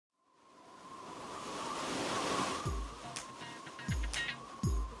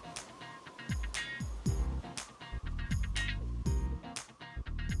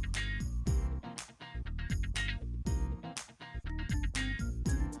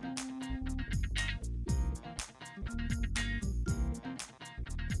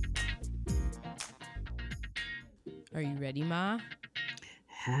Are you ready, Ma?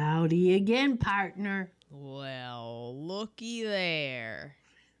 Howdy again, partner. Well, looky there.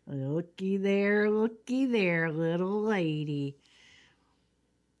 Looky there, little lady.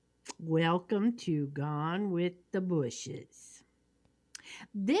 Welcome to Gone with the Bushes.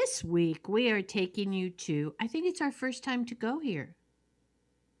 This week we are taking you to, I think it's our first time to go here,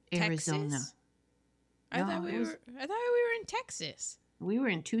 Arizona. Texas? I thought No, we were in Texas. we were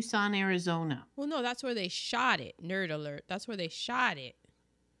in Tucson, Arizona. Well, no, that's where they shot it. Nerd alert. That's where they shot it.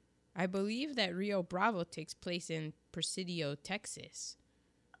 I believe that Rio Bravo takes place in Presidio, Texas.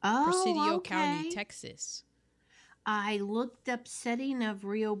 Presidio Okay. County, Texas. I looked up setting of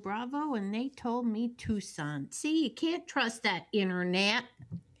Rio Bravo and they told me Tucson. See, you can't trust that internet.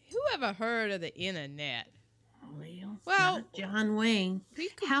 Who ever heard of the internet? Well, not John Wayne.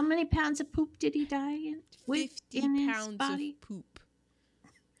 How many pounds of poop did he die in? 50 in pounds his body? of poop.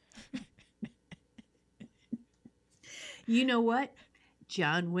 You know what?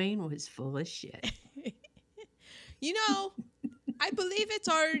 John Wayne was full of shit. You know, I believe it's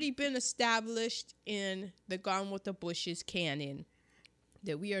already been established in the Gone with the Bushes canon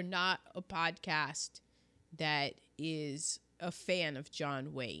that we are not a podcast that is a fan of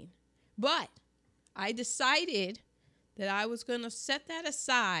John Wayne. But I decided that I was going to set that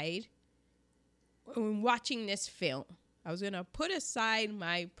aside when watching this film. I was going to put aside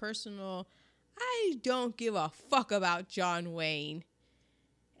my personal, I don't give a fuck about John Wayne.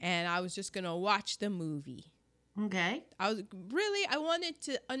 And I was just going to watch the movie. Okay. I wanted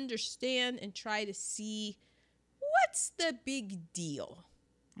to understand and try to see what's the big deal.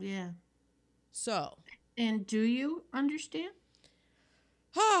 Yeah. So. And do you understand?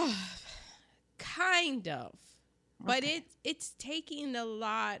 Kind of. But Okay. it's taking a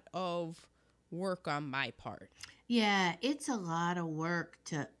lot of work on my part. Yeah, it's a lot of work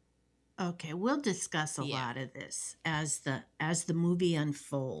to. Okay, we'll discuss a lot of this as the movie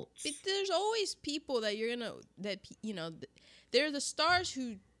unfolds. But there's always people that they're the stars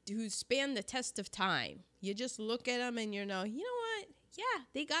who span the test of time. You just look at them and you know what? Yeah,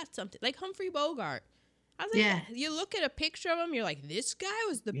 they got something. Like Humphrey Bogart. I was like, you look at a picture of him, you're like, this guy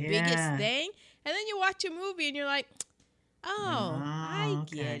was the biggest thing. And then you watch a movie and you're like, I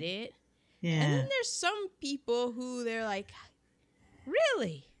get it. Yeah. And then there's some people who they're like,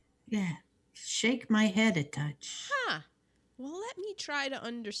 really? Yeah. Shake my head a touch. Well, let me try to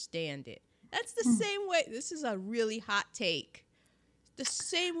understand it. That's the same way. This is a really hot take. The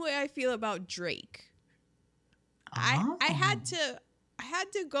same way I feel about Drake. I had to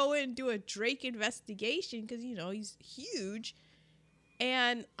go and do a Drake investigation because he's huge.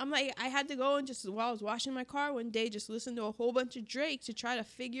 And I'm like, I had to go and just while I was washing my car one day, just listen to a whole bunch of Drake to try to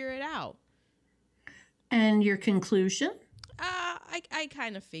figure it out. And your conclusion? I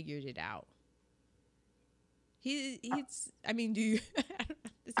kind of figured it out. He's. I mean, do you?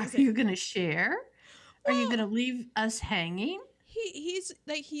 Are you going to share? Well, are you going to leave us hanging? He's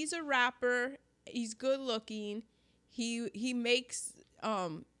a rapper. He's good looking. He makes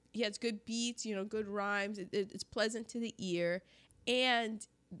he has good beats. Good rhymes. It's pleasant to the ear, and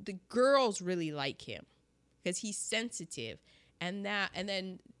the girls really like him because he's sensitive, and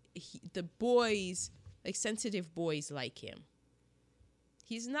then the boys, like sensitive boys, like him.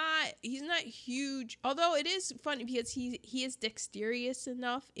 He's not huge, although it is funny because he is dexterous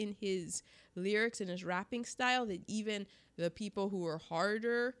enough in his lyrics and his rapping style that even the people who are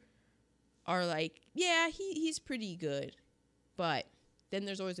harder are like, yeah, he's pretty good. But then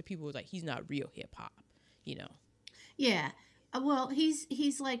there's always the people who's like, he's not real hip hop, Yeah. Well,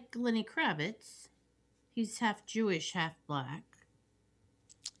 he's like Lenny Kravitz. He's half Jewish, half black.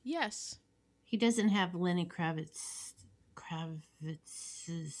 Yes. He doesn't have Lenny Kravitz's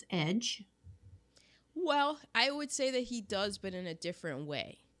edge. Well, I would say that he does, but in a different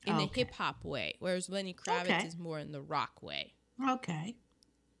way, in the hip hop way, whereas Lenny Kravitz is more in the rock way. Okay.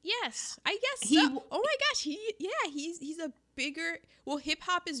 Yes, I guess so. Oh my gosh, he's a bigger. Well, hip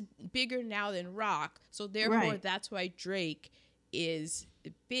hop is bigger now than rock, so therefore that's why Drake is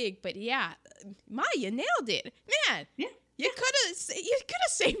big. But yeah, Ma, you nailed it, man. Yeah. You could have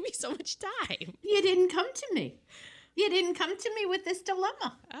saved me so much time. You didn't come to me. You didn't come to me with this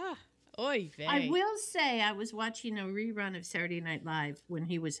dilemma. Oy vey. I will say I was watching a rerun of Saturday Night Live when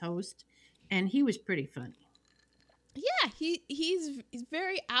he was host, and he was pretty funny. Yeah, he's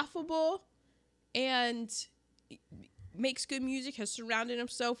very affable and makes good music, has surrounded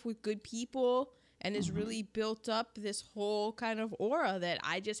himself with good people, and has really built up this whole kind of aura that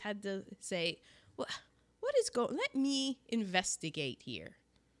I just had to say, what is going? Let me investigate here.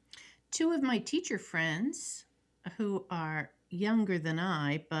 Two of my teacher friends who are younger than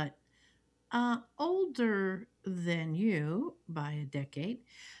I, but older than you by a decade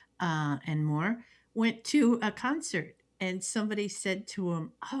and more, went to a concert. And somebody said to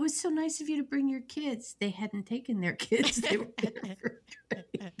him, "Oh, it's so nice of you to bring your kids." They hadn't taken their kids. They were there for a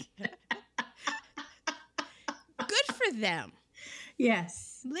drink. Good for them.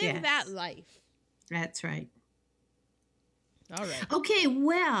 Yes. Live yes. that life. That's right. All right. Okay,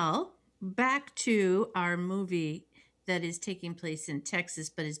 well, back to our movie that is taking place in Texas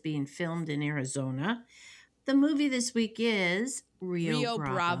but is being filmed in Arizona. The movie this week is Rio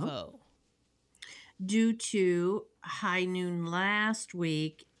Bravo. Due to high noon last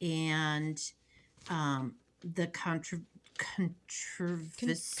week and the controversy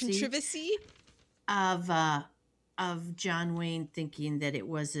of John Wayne thinking that it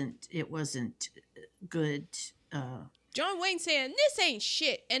wasn't good. John Wayne saying this ain't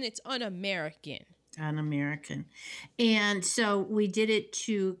shit and it's un-American. Un-American. And so we did it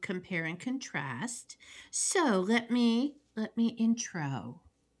to compare and contrast. So let me intro.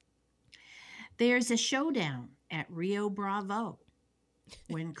 There's a showdown at Rio Bravo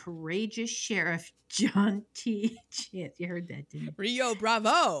when courageous Sheriff John T. Chance, you heard that, didn't you? Rio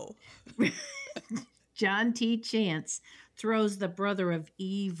Bravo. John T. Chance throws the brother of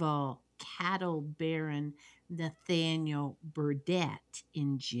evil cattle baron Nathaniel Burdett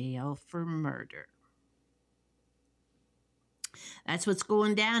in jail for murder. That's what's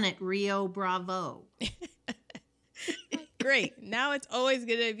going down at Rio Bravo. Great. Now it's always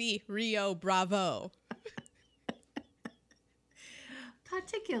going to be Rio Bravo.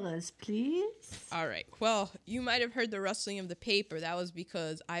 Particulars, please. All right. Well, you might have heard the rustling of the paper. That was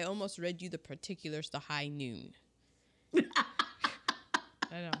because I almost read you the particulars to high noon. And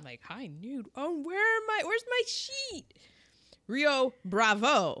I'm like, high noon? Oh, where's my sheet? Rio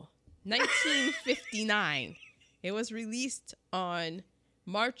Bravo, 1959. It was released on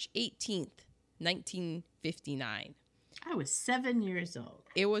March 18th, 1959. I was 7 years old.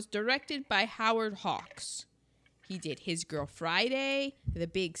 It was directed by Howard Hawks. He did His Girl Friday, The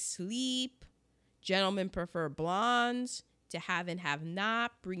Big Sleep, Gentlemen Prefer Blondes, To Have and Have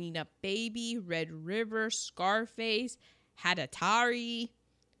Not, Bringing Up Baby, Red River, Scarface, Hattatari.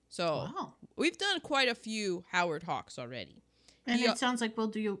 So We've done quite a few Howard Hawks already. And it sounds like we'll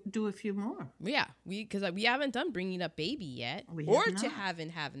do a few more. Yeah, because we haven't done Bringing Up Baby yet, To Have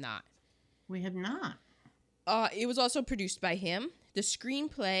and Have Not. We have not. It was also produced by him. The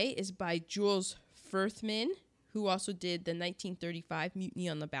screenplay is by Jules Furthman, who also did the 1935 Mutiny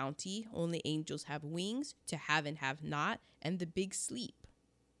on the Bounty, Only Angels Have Wings, To Have and Have Not, and The Big Sleep.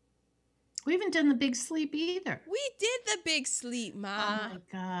 We haven't done The Big Sleep either. We did The Big Sleep, Ma. Oh, my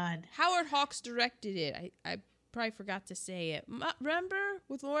God. Howard Hawks directed it. I probably forgot to say it. Remember?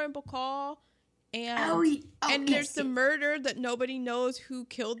 With Lauren Bacall? And there's the murder that nobody knows who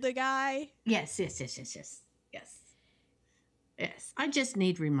killed the guy. Yes. I just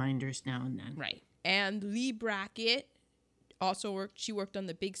need reminders now and then. Right. And Lee Brackett also worked. She worked on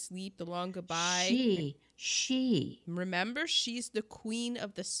The Big Sleep, The Long Goodbye. She. Remember, she's the queen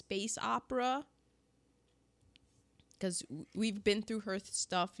of the space opera. Because we've been through her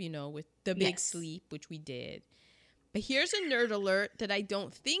stuff, with The Big Sleep, which we did. But here's a nerd alert that I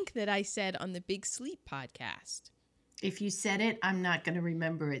don't think that I said on the Big Sleep podcast. If you said it, I'm not going to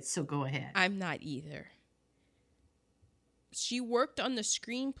remember it, so go ahead. I'm not either. She worked on the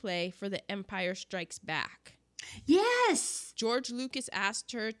screenplay for The Empire Strikes Back. Yes! George Lucas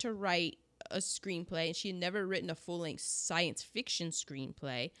asked her to write a screenplay, and she had never written a full-length science fiction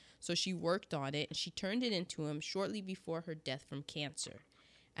screenplay, so she worked on it, and she turned it into him shortly before her death from cancer.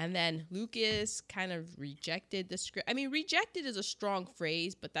 And then Lucas kind of rejected the script. I mean, rejected is a strong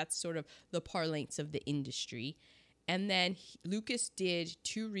phrase, but that's sort of the parlance of the industry. And then Lucas did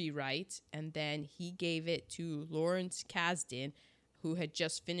 2 rewrites, and then he gave it to Lawrence Kasdan, who had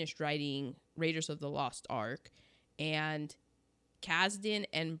just finished writing Raiders of the Lost Ark. And Kasdan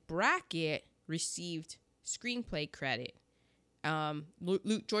and Brackett received screenplay credit.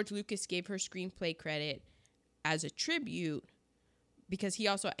 George Lucas gave her screenplay credit as a tribute because he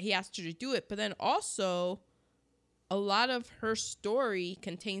asked her to do it. But then also, a lot of her story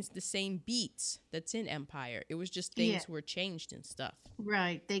contains the same beats that's in Empire. It was just things were changed and stuff.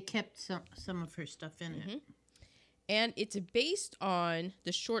 Right. They kept some of her stuff in it. And it's based on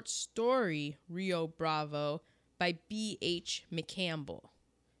the short story Rio Bravo by B.H. McCampbell.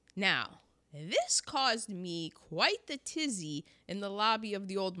 Now, this caused me quite the tizzy in the lobby of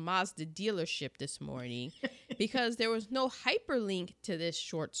the old Mazda dealership this morning because there was no hyperlink to this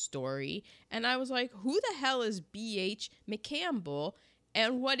short story. And I was like, who the hell is B.H. McCampbell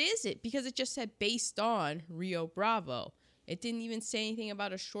and what is it? Because it just said based on Rio Bravo. It didn't even say anything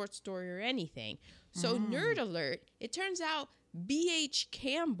about a short story or anything. So nerd alert, it turns out B.H.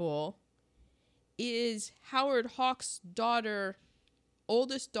 Campbell is Howard Hawks'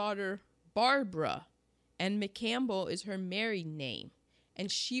 oldest daughter, Barbara. And McCampbell is her married name. And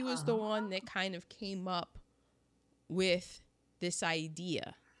she was the one that kind of came up with this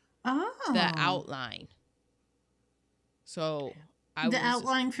idea. The outline. So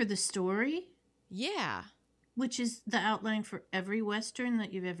outline for the story? Yeah. Which is the outline for every Western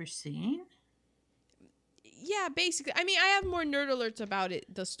that you've ever seen? Yeah, basically. I mean, I have more nerd alerts about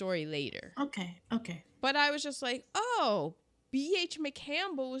the story later. Okay. But I was just like, oh, B.H.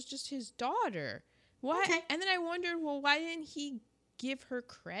 McCampbell was just his daughter. What? Okay. And then I wondered, well, why didn't he give her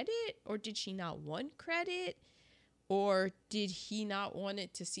credit? Or did she not want credit? Or did he not want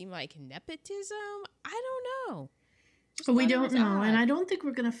it to seem like nepotism? I don't know. We don't know. And I don't think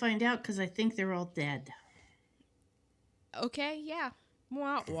we're going to find out because I think they're all dead. Okay, yeah.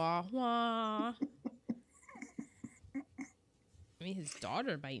 Wah, wah, wah. I mean, his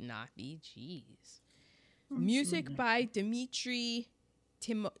daughter might not be. Jeez. Music by Dmitri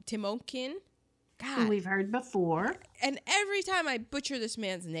Timonkin. God. Who we've heard before. And every time I butcher this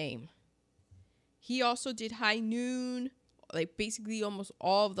man's name. He also did High Noon, like basically almost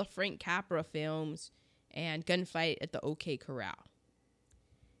all of the Frank Capra films, and Gunfight at the OK Corral.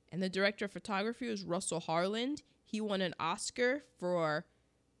 And the director of photography was Russell Harland. He won an Oscar for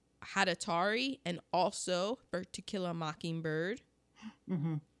Hatatari and also for To Kill a Mockingbird.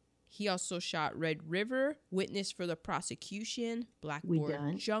 Mm-hmm. He also shot Red River, Witness for the Prosecution,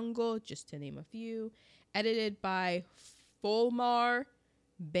 Blackboard Jungle, just to name a few. Edited by Folmar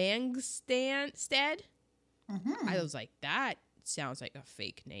Bangstead. Mm-hmm. I was like, that sounds like a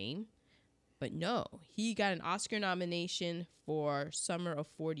fake name. But no, he got an Oscar nomination for Summer of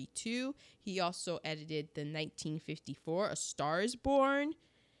 42. He also edited the 1954 A Star is Born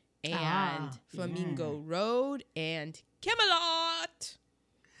and Flamingo Road and Camelot.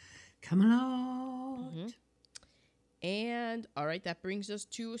 Mm-hmm. And all right, that brings us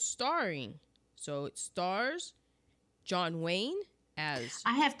to starring. So it stars John Wayne as...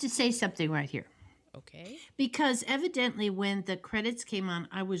 I have to say something right here. Okay. Because evidently when the credits came on,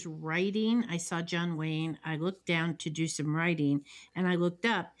 I was writing. I saw John Wayne. I looked down to do some writing, and I looked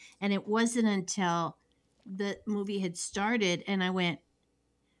up. And it wasn't until the movie had started, and I went,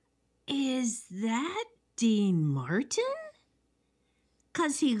 is that Dean Martin?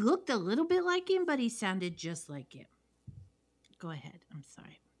 Because he looked a little bit like him, but he sounded just like him. Go ahead. I'm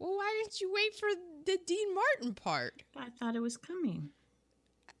sorry. Well, why didn't you wait for the Dean Martin part? I thought it was coming.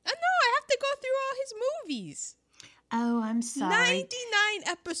 No, I have to go through all his movies. Oh, I'm sorry. 99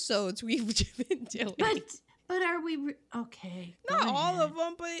 episodes we've been doing. But are we... Okay. Not all of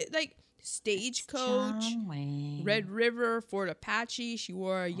them, but like Stagecoach, Red River, Fort Apache, She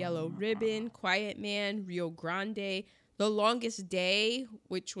Wore a Yellow Ribbon, Quiet Man, Rio Grande, The Longest Day,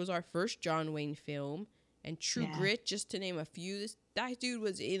 which was our first John Wayne film, and True Grit, just to name a few. That dude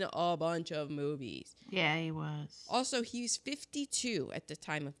was in a bunch of movies. Yeah, he was. Also, he was 52 at the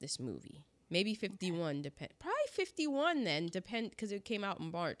time of this movie. Maybe 51, probably 51 then, because it came out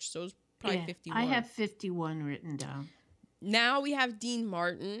in March, so it was probably 51. I have 51 written down. Now we have Dean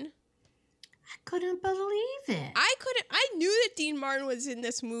Martin. I couldn't believe it. I knew that Dean Martin was in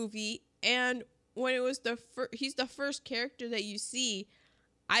this movie, and when it was he's the first character that you see,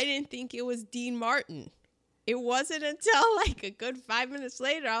 I didn't think it was Dean Martin. It wasn't until like a good 5 minutes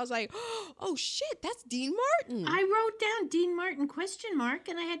later, I was like, oh shit, that's Dean Martin. I wrote down Dean Martin ?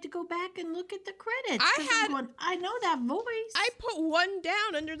 And I had to go back and look at the credits. I know that voice. I put one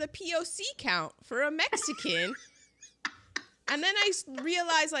down under the POC count for a Mexican. And then I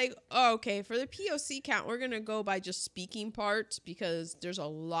realized like, oh, okay, for the POC count, we're going to go by just speaking parts because there's a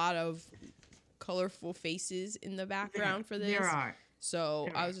lot of colorful faces in the background for this. There are. So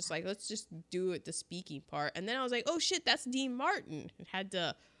I was just like, let's just do it the speaking part. And then I was like, oh, shit, that's Dean Martin. I had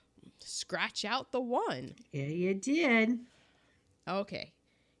to scratch out the one. Yeah, you did. Okay.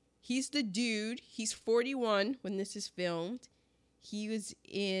 He's the dude. He's 41 when this is filmed. He was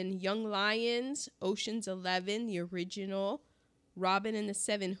in Young Lions, Ocean's 11, the original, Robin and the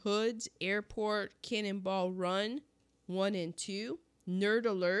Seven Hoods, Airport, Cannonball Run, 1 and 2, Nerd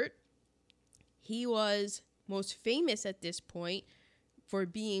Alert. He was most famous at this point for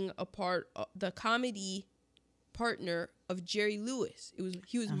being a part of the comedy partner of Jerry Lewis.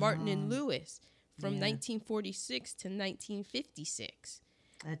 He was Martin and Lewis from 1946 to 1956.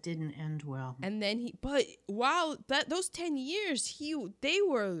 That didn't end well. And then those 10 years, they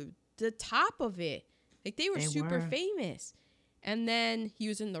were the top of it. Like they were super famous. And then he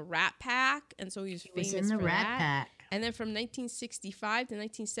was in the Rat Pack, and so he was famous for that. Rat Pack. And then from 1965 to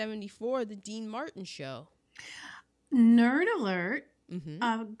 1974, The Dean Martin Show. Nerd alert. Mm-hmm.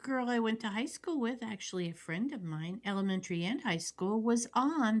 A girl I went to high school with, actually a friend of mine, elementary and high school, was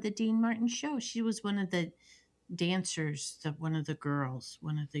on The Dean Martin Show. She was one of the dancers, one of the girls,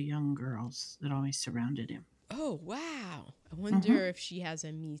 one of the young girls that always surrounded him. Oh, wow. I wonder if she has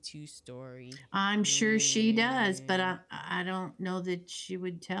a Me Too story. I'm sure she does, but I don't know that she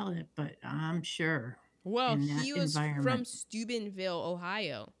would tell it, but I'm sure. Well, he was from Steubenville,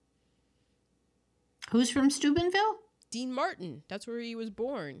 Ohio. Who's from Steubenville? Dean Martin. That's where he was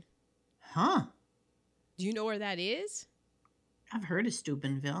born. Huh. Do you know where that is? I've heard of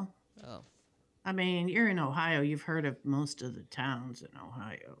Steubenville. Oh. I mean, you're in Ohio. You've heard of most of the towns in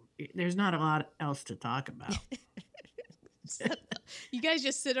Ohio. There's not a lot else to talk about. You guys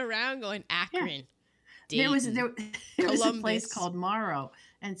just sit around going, Akron. Yeah. There was a place called Morrow.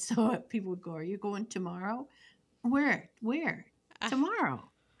 And so people would go, are you going tomorrow? Where? Tomorrow.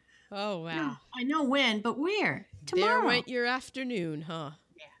 Oh, wow. No, I know when, but where? Tomorrow. There went your afternoon, huh?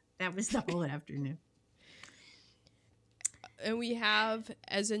 Yeah, that was the whole afternoon. And we have,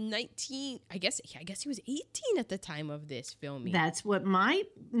 as a 19, I guess he was 18 at the time of this filming. That's what my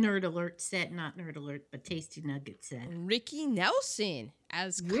Nerd Alert said. Not Nerd Alert, but Tasty Nugget said. Ricky Nelson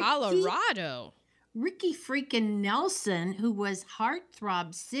as Colorado. Ricky freaking Nelson, who was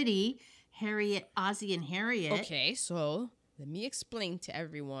Heartthrob City, Ozzie and Harriet. Okay, so let me explain to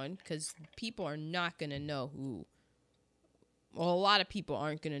everyone, because people are not going to know who. Well, a lot of people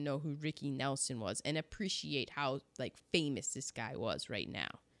aren't going to know who Ricky Nelson was and appreciate how famous this guy was right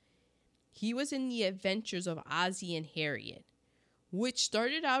now. He was in The Adventures of Ozzie and Harriet, which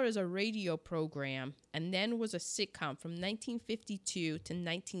started out as a radio program and then was a sitcom from 1952 to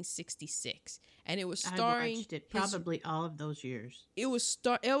 1966. And it was starring... I watched it probably all of those years. It was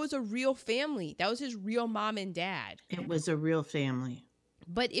a real family. That was his real mom and dad. It was a real family.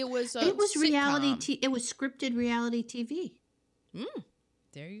 But it was a It was sitcom. reality. It was scripted reality TV.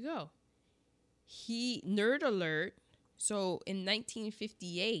 There you go. Nerd alert. So in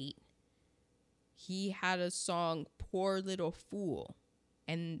 1958, he had a song, Poor Little Fool.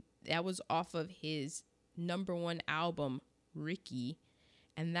 And that was off of his #1 album, Ricky.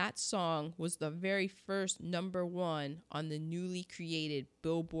 And that song was the very first #1 on the newly created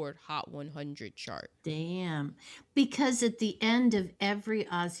Billboard Hot 100 chart. Damn. Because at the end of every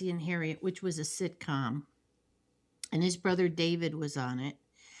Ozzie and Harriet, which was a sitcom, and his brother David was on it,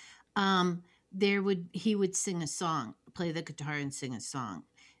 he would sing a song, play the guitar and sing a song.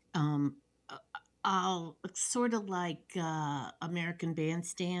 I'll sort of like American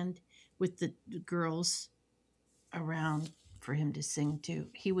Bandstand with the girls around for him to sing to.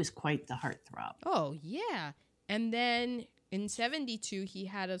 He was quite the heartthrob. Oh, yeah. And then in 72, he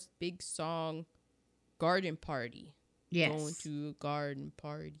had a big song, Garden Party. Yes. Going to a garden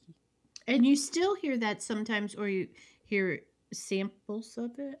party. And you still hear that sometimes, or you hear samples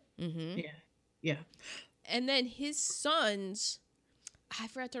of it. Mm-hmm. Yeah. And then his sons, I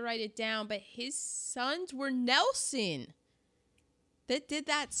forgot to write it down, but his sons were Nelson that did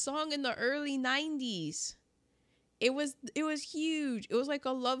that song in the early 90s. It was huge. It was like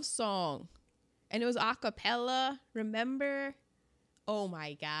a love song. And it was a cappella, remember? Oh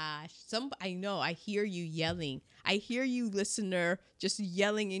my gosh. I know, I hear you yelling. I hear you, listener, just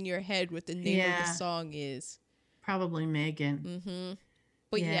yelling in your head what the name of the song is. Probably Megan. Mm-hmm.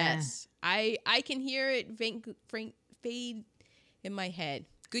 But yes, I can hear it fade in my head.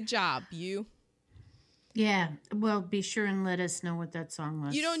 Good job, you. Yeah. Well, be sure and let us know what that song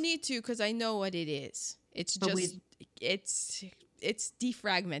was. You don't need to, because I know what it is. It's it's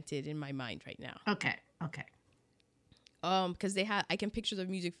defragmented in my mind right now. Okay. Because I can picture the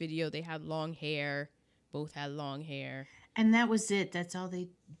music video. They had long hair. Both had long hair. And that was it. That's all they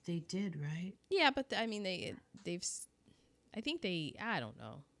did, right? Yeah, but I don't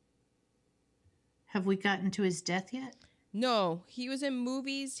know. Have we gotten to his death yet? No, he was in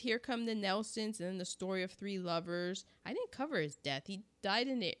movies, Here Come the Nelsons, and then The Story of Three Lovers. I didn't cover his death. He died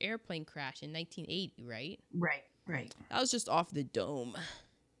in an airplane crash in 1980, right? Right. That was just off the dome.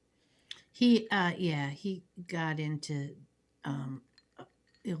 He got into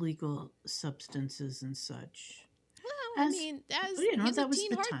illegal substances and such. Well, he's a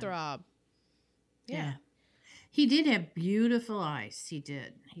teen heartthrob. Yeah. He did have beautiful eyes. He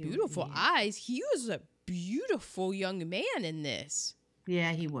did. Beautiful eyes? He was a beautiful young man in this.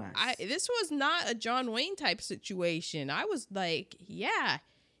 Yeah, he was. This was not a John Wayne type situation. I was like, yeah,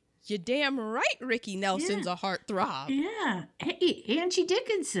 you're damn right Ricky Nelson's a heartthrob. Yeah. Hey, Angie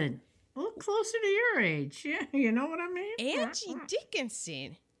Dickinson. A little closer to your age. Yeah, you know what I mean? Angie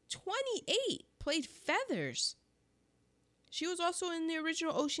Dickinson, 28, played Feathers. She was also in the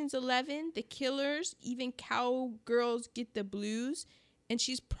original Ocean's 11, The Killers, even Cowgirls Get the Blues. And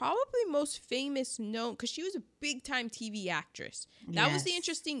she's probably most famous known because she was a big time TV actress. That was the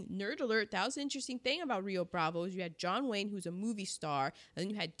interesting nerd alert. That was the interesting thing about Rio Bravo is you had John Wayne, who's a movie star, and then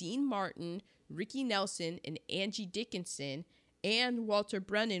you had Dean Martin, Ricky Nelson, and Angie Dickinson, and Walter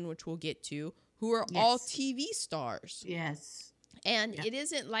Brennan, which we'll get to, who are all TV stars. Yes. And it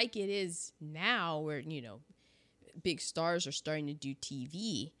isn't like it is now where, you know, big stars are starting to do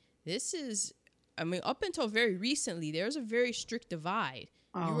TV. This is, I mean, up until very recently, there was a very strict divide.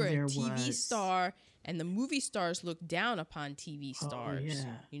 Oh, you were a TV star, and the movie stars looked down upon TV stars. Oh,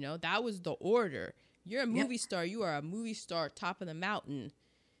 yeah. You know, that was the order. You're a movie star. You are a movie star, top of the mountain.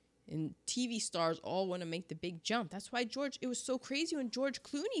 And TV stars all want to make the big jump. That's why it was so crazy when George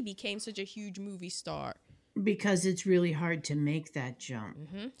Clooney became such a huge movie star. Because it's really hard to make that jump.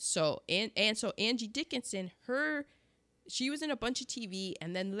 Mm-hmm. So Angie Dickinson, she was in a bunch of TV,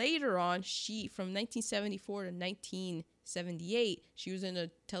 and then later on, from 1974 to 1978, she was in a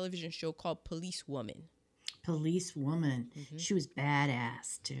television show called Police Woman. Police Woman. Mm-hmm. She was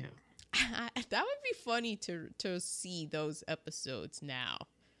badass too. That would be funny to see those episodes now.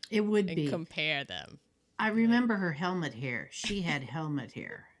 It would be. Compare them. I remember her helmet hair. She had helmet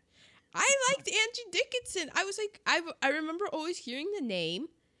hair. I liked Angie Dickinson. I was like, I remember always hearing the name.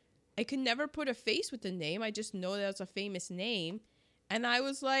 I could never put a face with the name. I just know that it's a famous name. And I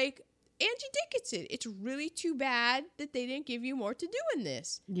was like, Angie Dickinson, it's really too bad that they didn't give you more to do in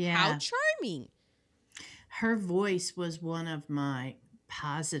this. Yeah. How charming. Her voice was one of my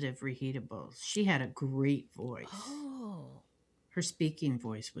positive reheatables. She had a great voice. Oh. Her speaking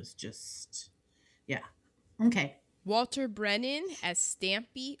voice was just, yeah. Okay. Walter Brennan as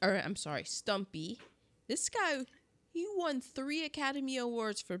Stumpy. This guy, he won 3 Academy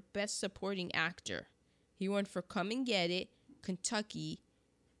Awards for Best Supporting Actor. He won for Come and Get It, Kentucky,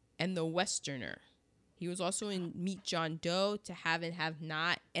 and The Westerner. He was also in Meet John Doe, To Have and Have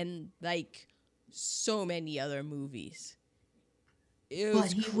Not, and like so many other movies. It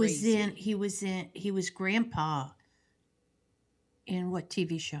was crazy. He was Grandpa in what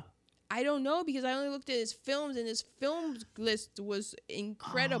TV show? I don't know because I only looked at his films, and his films list was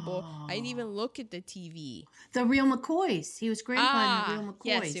incredible. Oh. I didn't even look at the TV. The Real McCoys. He was Grandpa in The Real McCoys.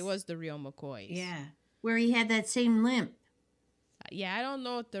 Yes, it was The Real McCoys. Yeah, where he had that same limp. Yeah, I don't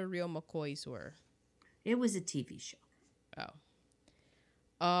know what The Real McCoys were. It was a TV show.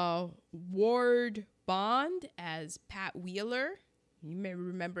 Ward Bond as Pat Wheeler. You may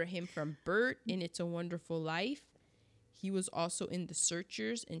remember him from Bert in It's a Wonderful Life. He was also in The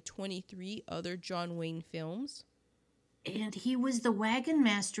Searchers and 23 other John Wayne films. And he was the wagon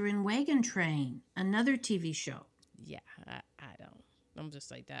master in Wagon Train, another TV show. Yeah, I don't. I'm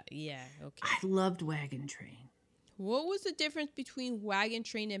just like that. Yeah, okay. I loved Wagon Train. What was the difference between Wagon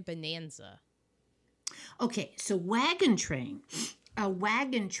Train and Bonanza? Okay, so Wagon Train. A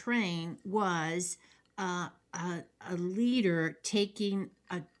wagon train was a leader taking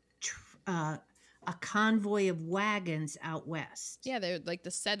a convoy of wagons out west. Yeah, they're like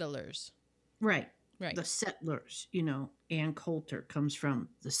the settlers. Right. The settlers, Ann Coulter comes from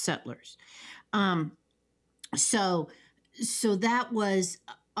the settlers. So that was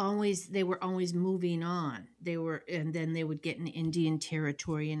always, they were always moving on. And then they would get in Indian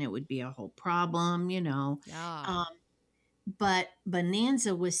territory and it would be a whole problem, Yeah. But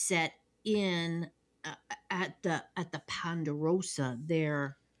Bonanza was set in at the Ponderosa,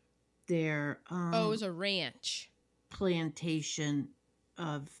 their it was a ranch plantation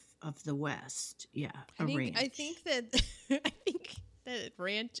of the West. Yeah, ranch. I think that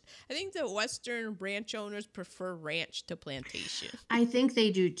the Western ranch owners prefer ranch to plantation. I think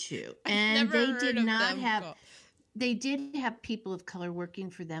they do too. And they did have people of color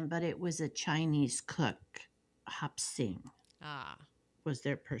working for them, but it was a Chinese cook. Hop Sing was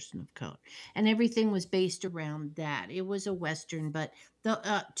their person of color, and everything was based around that. It was a Western, but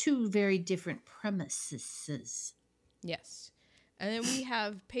the 2 very different premises. Yes, and then we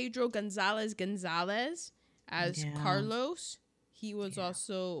have Pedro Gonzalez as Carlos. He was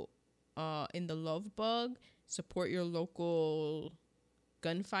also in The Love Bug, Support Your Local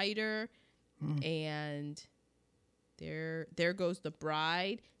Gunfighter, and There Goes the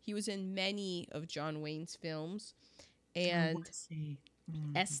Bride. He was in many of John Wayne's films. And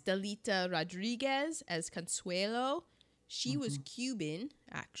Estelita Rodriguez as Consuelo. She was Cuban,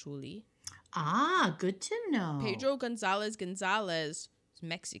 actually. Good to know. Pedro Gonzalez is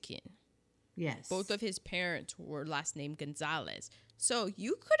Mexican. Yes. Both of his parents were last name Gonzalez. So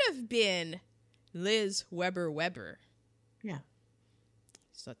you could have been Liz Weber. Yeah.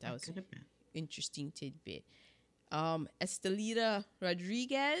 So that was an interesting tidbit. Estelita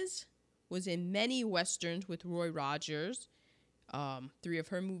Rodriguez was in many westerns with Roy Rogers. 3 of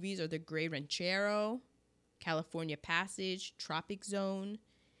her movies are The Grey Ranchero, California Passage, Tropic Zone.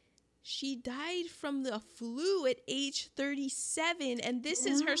 She died from the flu at age 37, and this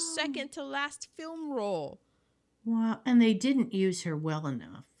is her second to last film role. Wow, and they didn't use her well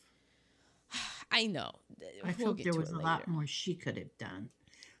enough. I know. I felt there was a lot more she could have done.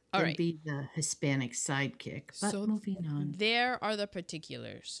 All right. Be the Hispanic sidekick. But so moving on. There are the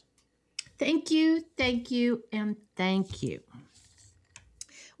particulars. Thank you, and thank you.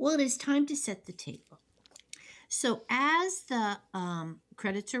 Well, it is time to set the table. So as the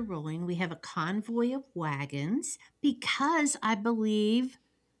credits are rolling, we have a convoy of wagons because I believe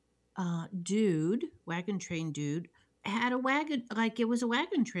Wagon Train Dude, had a wagon, like it was a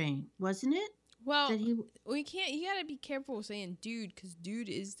wagon train, wasn't it? Well, we can't, you gotta be careful saying dude, because dude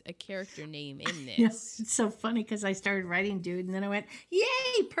is a character name in this. Yes, it's so funny because I started writing dude and then I went,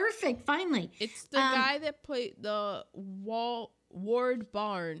 yay, perfect, finally. It's the guy that played the Ward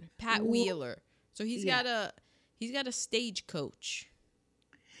Barn, Pat Wheeler. So he's got a stagecoach.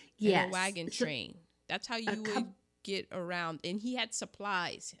 Yes. And a wagon train. That's how you would get around. And he had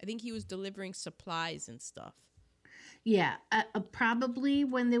supplies. I think he was delivering supplies and stuff. Yeah, probably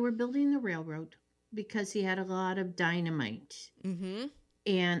when they were building the railroad, because he had a lot of dynamite. Mm-hmm.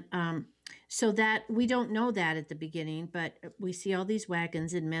 And so that we don't know that at the beginning, but we see all these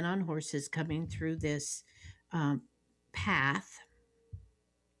wagons and men on horses coming through this path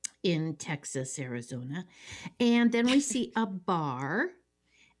in Texas, Arizona. And then we see a bar.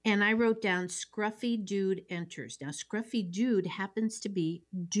 And I wrote down Scruffy Dude enters. Now, Scruffy Dude happens to be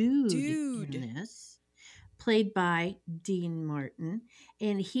Dude. In this, played by Dean Martin.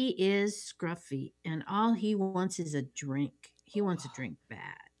 And he is scruffy. And all he wants is a drink. He wants a drink bad.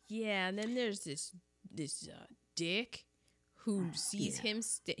 Yeah, and then there's this dick who sees him.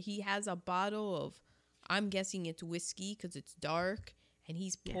 He has a bottle of, I'm guessing it's whiskey because it's dark. And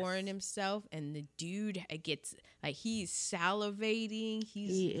he's pouring himself, and the dude gets, like, he's salivating.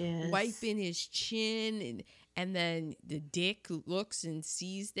 He's wiping his chin, and then the dick looks and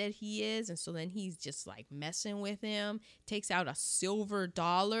sees that he is. And so then he's just, like, messing with him, takes out a silver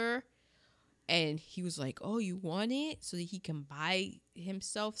dollar, and he was like, oh, you want it? So that he can buy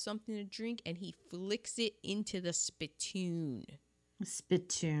himself something to drink, and he flicks it into the spittoon.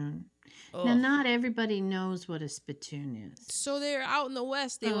 Spittoon. Ugh. Now, not everybody knows what a spittoon is. So they're out in the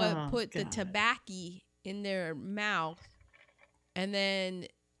West. They would put the tobacco in their mouth, and then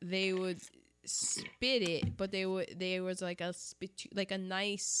they would spit it. But there was like a spittoon, like a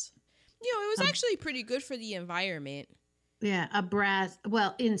nice, it was actually pretty good for the environment. Yeah, a brass.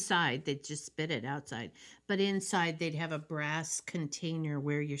 Well, inside they'd just spit it outside, but inside they'd have a brass container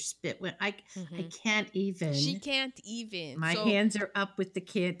where your spit went. I can't even. She can't even. My hands are up with the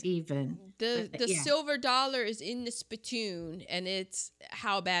can't even. The silver dollar is in the spittoon, and it's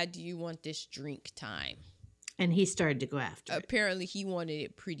how bad do you want this drink time? And he started to go after it. Apparently, he wanted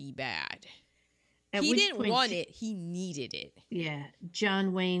it pretty bad. He didn't want it. He needed it. Yeah,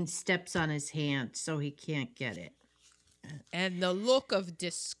 John Wayne steps on his hand so he can't get it. And the look of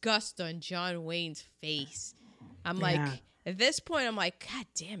disgust on John Wayne's face. I'm like, at this point, I'm like, God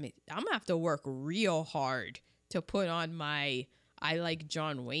damn it. I'm going to have to work real hard to put on my I like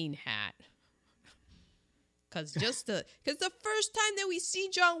John Wayne hat. Because the first time that we see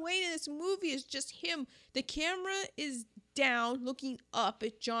John Wayne in this movie is just him. The camera is down looking up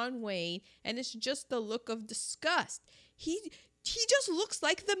at John Wayne, and it's just the look of disgust. He just looks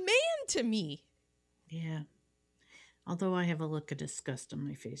like the man to me. Yeah. Although I have a look of disgust on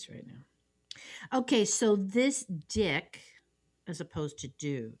my face right now. Okay, so this dick, as opposed to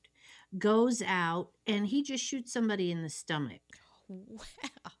dude, goes out and he just shoots somebody in the stomach. Wow.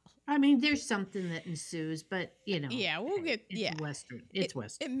 I mean, there's something that ensues, but, Yeah, we'll get, it's Western. It's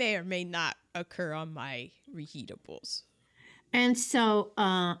Western. It may or may not occur on my reheatables. And so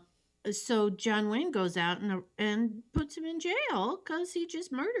John Wayne goes out and puts him in jail because he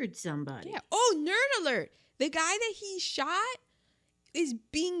just murdered somebody. Yeah. Oh, nerd alert. The guy that he shot is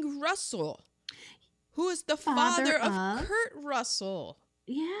Bing Russell, who is the father of Kurt Russell.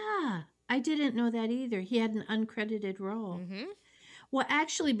 Yeah, I didn't know that either. He had an uncredited role. Mm-hmm. Well,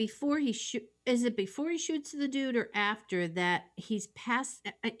 actually, before he shoots the dude or after that, he's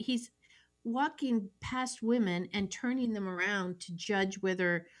walking past women and turning them around to judge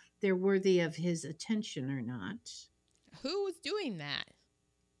whether they're worthy of his attention or not. Who was doing that?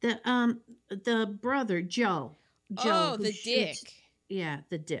 The brother, Joe. Oh, the dick. Yeah,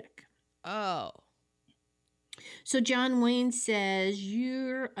 the dick. Oh. So John Wayne says,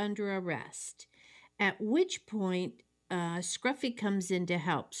 you're under arrest. At which point, Scruffy comes in to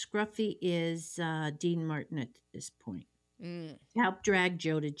help. Scruffy is Dean Martin at this point. Mm. To help drag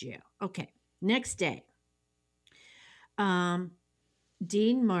Joe to jail. Okay. Next day, Dean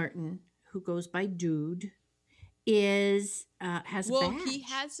Martin, who goes by Dude, has a badge.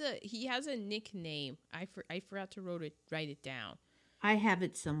 he has a nickname. I forgot to write it down. I have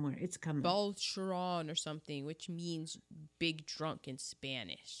it somewhere. It's coming. Belcheron or something, which means big drunk in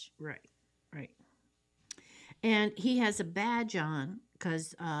Spanish. Right. And he has a badge on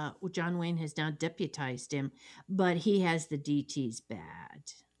because John Wayne has now deputized him, but he has the DT's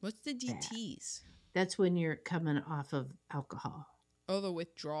badge. What's the DT's? That's when you're coming off of alcohol. Oh, the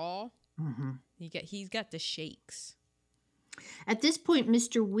withdrawal? Mm-hmm. He's got the shakes. At this point,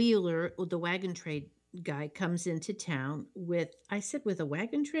 Mr. Wheeler, the wagon trade guy, comes into town with a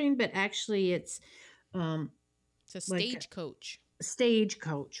wagon train, but actually it's a stagecoach.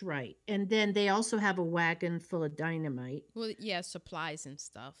 Stagecoach, right. And then they also have a wagon full of dynamite. Well, yeah, supplies and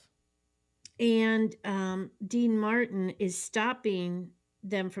stuff. And Dean Martin is stopping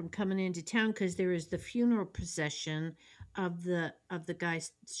them from coming into town because there is the funeral procession of the guy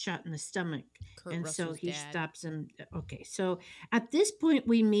shot in the stomach. Kurt and Russell's so he dad. stops him. Okay, so at this point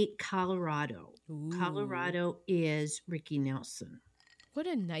we meet Colorado. Ooh. Colorado is Ricky Nelson. What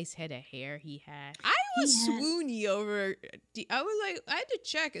a nice head of hair he had. I was swoony over. I was like, I had to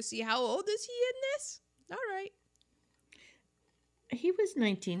check and see how old is he in this. All right. He was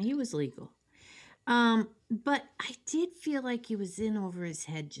 19. He was legal. But I did feel like he was in over his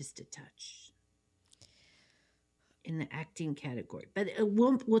head just a touch in the acting category. But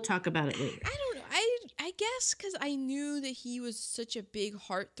we'll talk about it later. I don't know. I guess because I knew that he was such a big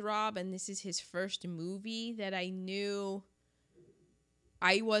heartthrob and this is his first movie that I knew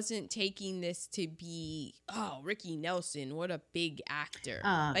I wasn't taking this to be, Ricky Nelson, what a big actor.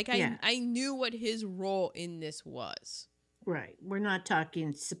 I knew what his role in this was. Right. We're not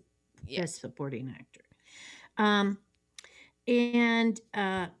talking best supporting actor.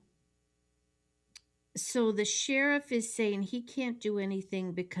 So the sheriff is saying he can't do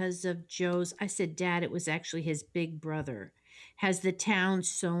anything because of Joe's. I said, Dad, it was actually his big brother. Has the town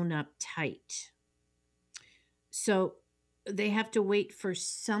sewn up tight. So they have to wait for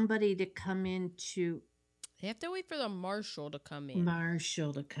somebody to come in to. They have to wait for the marshal to come in.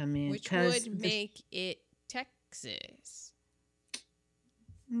 Which would make it Texas.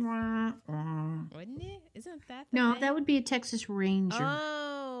 Wouldn't it? Isn't that the No, thing? that would be a Texas Ranger.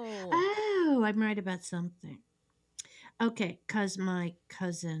 Oh, I'm right about something. Okay, because my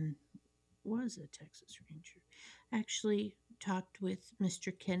cousin was a Texas Ranger. Actually talked with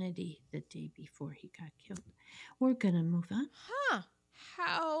Mr. Kennedy the day before he got killed. We're going to move on.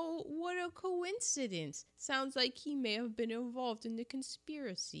 What a coincidence. Sounds like he may have been involved in the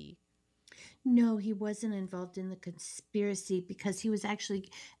conspiracy. No, he wasn't involved in the conspiracy because he was actually,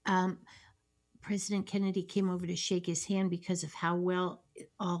 President Kennedy came over to shake his hand because of how well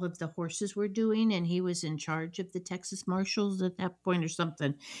all of the horses were doing, and he was in charge of the Texas Marshals at that point or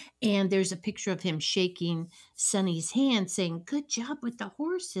something. And there's a picture of him shaking Sonny's hand saying, good job with the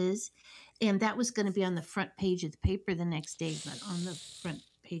horses. And that was going to be on the front page of the paper the next day, but on the front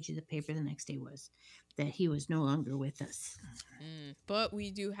page of the paper the next day was that he was no longer with us. But we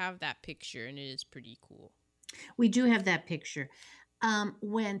do have that picture, and it is pretty cool. We do have that picture.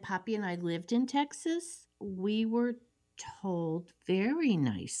 When Poppy and I lived in Texas, we were told very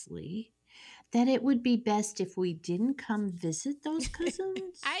nicely that it would be best if we didn't come visit those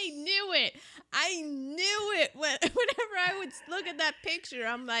cousins. I knew it. Whenever I would look at that picture,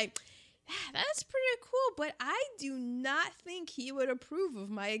 I'm like, that's pretty cool, but I do not think he would approve of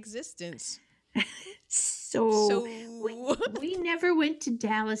my existence. So we never went to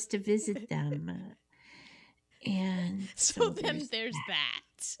Dallas to visit them. And so then there's that.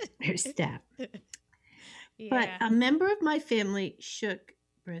 There's that. Yeah. But a member of my family shook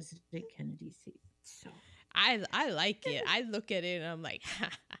President Kennedy's hand. So I like it. I look at it and I'm like,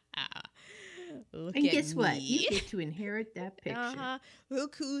 look and at guess me. what? You get to inherit that picture.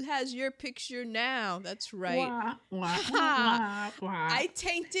 Look who has your picture now. That's right. Wah, wah, wah, wah. I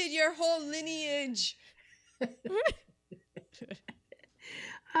tainted your whole lineage.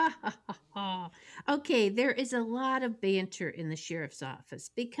 Okay, there is a lot of banter in the sheriff's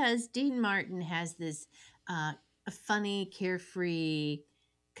office because Dean Martin has this a funny, carefree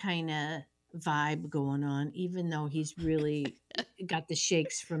kind of vibe going on, even though he's really got the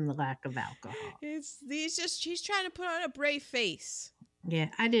shakes from the lack of alcohol. He's trying to put on a brave face. Yeah,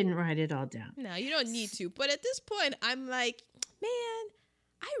 I didn't write it all down. No, you don't need to. But at this point, I'm like, man,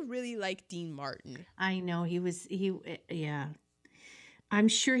 I really like Dean Martin. I know yeah. I'm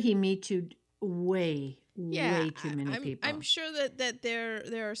sure he Me Too'd way Yeah, too many people. I'm sure that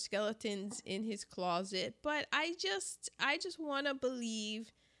there are skeletons in his closet, but I just want to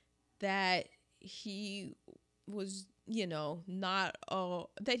believe that he was, not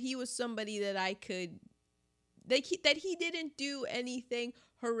that he was somebody that I could that he didn't do anything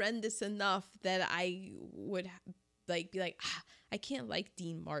horrendous enough that I would like be like, I can't like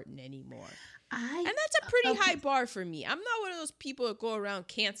Dean Martin anymore. And that's a pretty high bar for me. I'm not one of those people that go around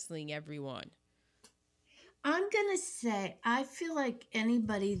canceling everyone. I'm going to say, I feel like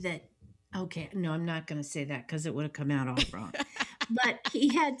anybody that, okay, no, I'm not going to say that because it would have come out all wrong. But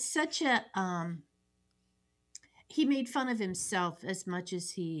he had such a, he made fun of himself as much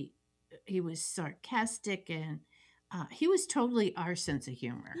as he was sarcastic, and he was totally our sense of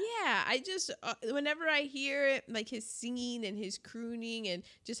humor. Yeah, I just whenever I hear it, like his singing and his crooning and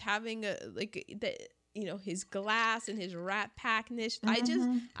just having his glass and his Rat Packness,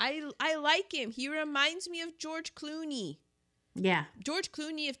 I like him. He reminds me of George Clooney. Yeah, George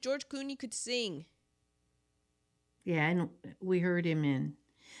Clooney, if George Clooney could sing. Yeah, and we heard him in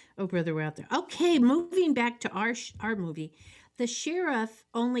Oh Brother We're Out There. Okay, moving back to our movie. The sheriff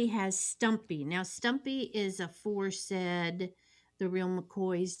only has Stumpy. Now, Stumpy is aforesaid, the real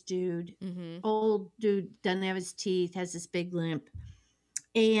McCoy's dude. Mm-hmm. Old dude, doesn't have his teeth, has this big limp.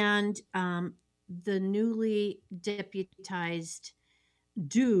 And the newly deputized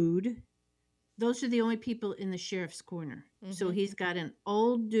dude, those are the only people in the sheriff's corner. Mm-hmm. So he's got an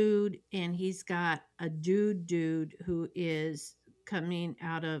old dude and he's got a dude who is coming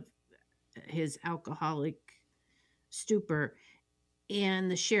out of his alcoholic stupor, and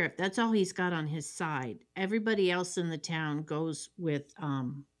the sheriff. That's all he's got on his side. Everybody else in the town goes with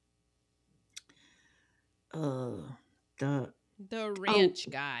the ranch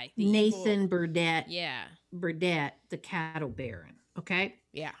guy, the Nathan evil. Burdett. Yeah, Burdett, the cattle baron. Okay.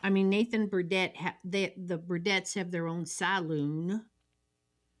 Yeah. I mean, Nathan Burdett. The Burdetts have their own saloon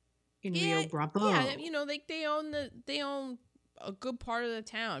in Rio Bravo. Yeah, they own a good part of the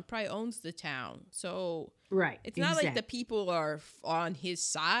town. Probably owns the town. So right, it's not like the people are on his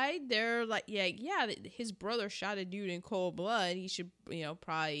side. They're like, his brother shot a dude in cold blood. He should,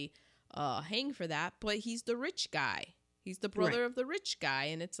 probably hang for that. But he's the rich guy. He's the brother of the rich guy.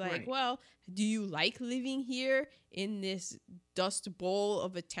 And it's like, well, do you like living here in this dust bowl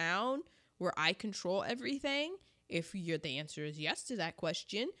of a town where I control everything? If the answer is yes to that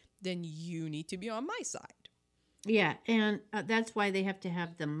question, then you need to be on my side. Yeah, and that's why they have to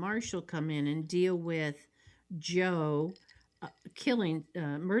have the marshal come in and deal with Joe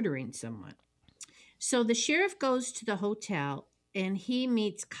murdering someone. So the sheriff goes to the hotel and he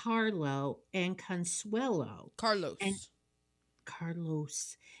meets Carlo and Consuelo. Carlos.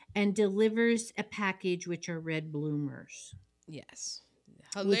 And delivers a package, which are red bloomers. Yes.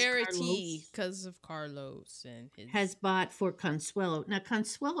 Hilarity because of Carlos and his... has bought for Consuelo. Now,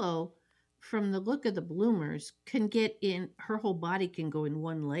 Consuelo, from the look of the bloomers, can get in, her whole body can go in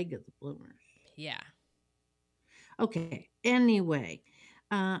one leg of the bloomers. Yeah. Okay. Anyway,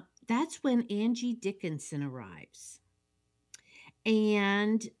 that's when Angie Dickinson arrives.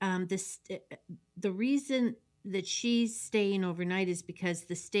 And the reason that she's staying overnight is because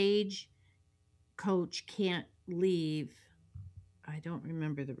the stage coach can't leave. I don't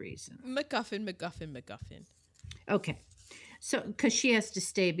remember the reason. MacGuffin. Okay. So, because she has to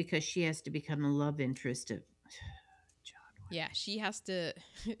stay because she has to become a love interest of John Wayne. Yeah, she has to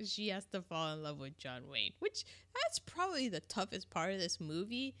fall in love with John Wayne, which that's probably the toughest part of this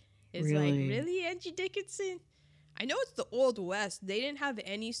movie. Is really Angie Dickinson? I know it's the Old West. They didn't have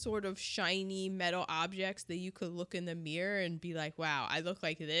any sort of shiny metal objects that you could look in the mirror and be like, wow, I look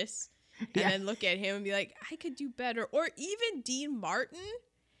like this. And then look at him and be like, I could do better. Or even Dean Martin.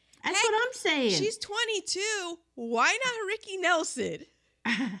 That's what I'm saying. She's 22. Why not Ricky Nelson?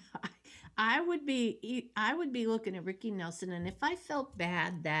 I would be looking at Ricky Nelson, and if I felt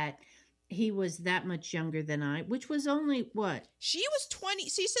bad that he was that much younger than I, which was only what? She was 20.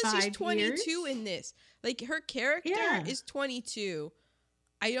 She says she's 22 in this. Like, her character is 22.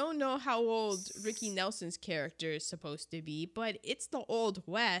 I don't know how old Ricky Nelson's character is supposed to be, but it's the Old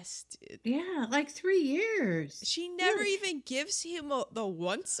West. Yeah, like 3 years. She never even gives him the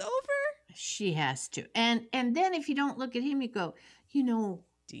once over. She has to. And then if you don't look at him, you go,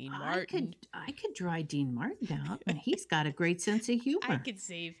 Dean Martin. I could dry Dean Martin out, and he's got a great sense of humor. I could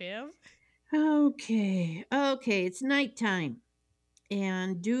save him. Okay, it's nighttime.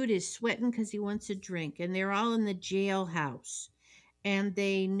 And dude is sweating because he wants a drink, and they're all in the jailhouse. And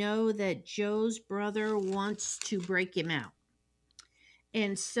they know that Joe's brother wants to break him out.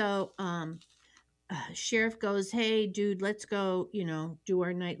 And so sheriff goes, "Hey, dude, let's go, do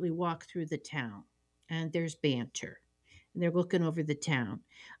our nightly walk through the town." And there's banter. And they're looking over the town.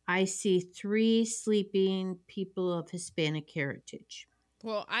 I see 3 sleeping people of Hispanic heritage.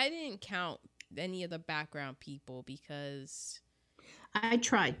 Well, I didn't count any of the background people because I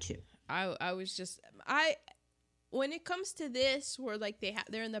tried to. I was just when it comes to this where like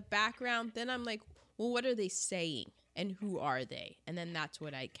they're in the background, then I'm like, well, what are they saying and who are they? And then that's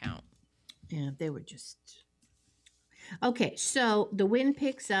what I count. Yeah, they were just okay. So the wind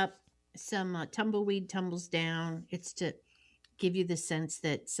picks up, some tumbleweed tumbles down. It's to give you the sense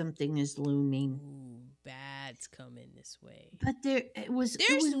that something is looming. Ooh, bad's coming this way. But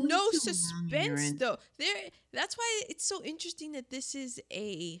there's no suspense though. That's why it's so interesting that this is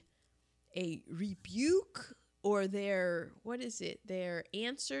a rebuke or their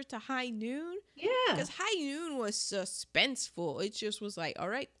answer to High Noon. Yeah, because High Noon was suspenseful. It just was like, all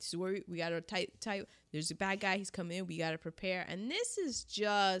right, this is where we gotta type. There's a bad guy, he's coming in, we gotta prepare. And this is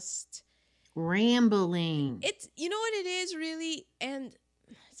just rambling. It's, you know what it is really, and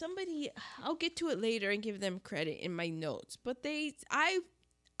I'll get to it later and give them credit in my notes, but I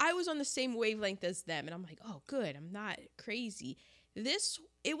was on the same wavelength as them, and I'm like, oh good, I'm not crazy.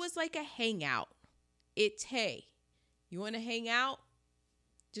 It was like a hangout. It's, hey, you want to hang out?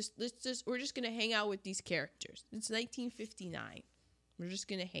 We're just gonna hang out with these characters. It's 1959. We're just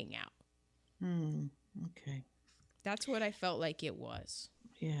gonna hang out. Okay. That's what I felt like it was.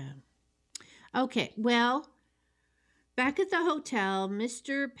 Yeah. Okay. Well, back at the hotel,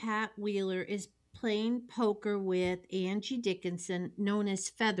 Mr. Pat Wheeler is playing poker with Angie Dickinson, known as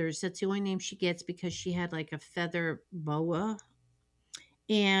Feathers. That's the only name she gets because she had like a feather boa.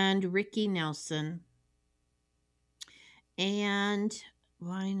 And Ricky Nelson. And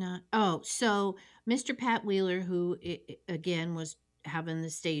why not? Oh, so Mr. Pat Wheeler, who again was having the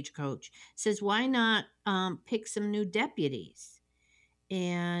stagecoach, says, why not pick some new deputies?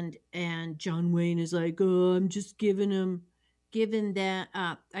 And John Wayne is like, oh, I'm just giving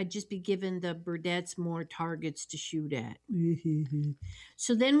that I'd just be giving the Burdettes more targets to shoot at.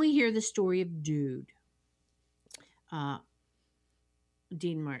 So then we hear the story of Dude,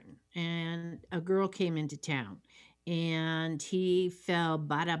 Dean Martin, and a girl came into town and he fell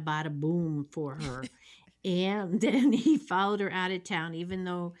bada bada boom for her. And then he followed her out of town, even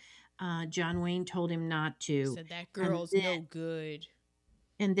though John Wayne told him not to. Said that girl's no good.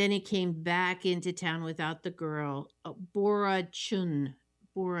 And then he came back into town without the girl. Borachun.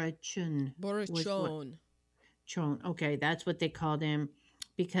 Chon. Okay, that's what they called him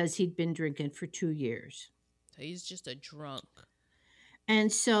because he'd been drinking for 2 years. So he's just a drunk.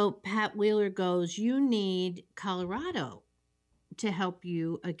 And so Pat Wheeler goes, you need Colorado to help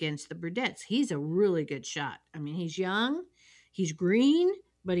you against the Burdettes. He's a really good shot. I mean, he's young, he's green,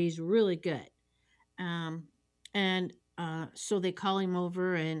 but he's really good. So they call him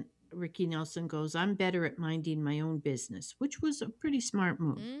over, and Ricky Nelson goes, I'm better at minding my own business, which was a pretty smart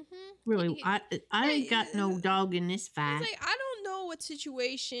move. Mm-hmm. Really, I got no dog in this fight. Like, I don't know what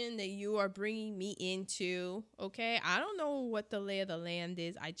situation that you are bringing me into, okay? I don't know what the lay of the land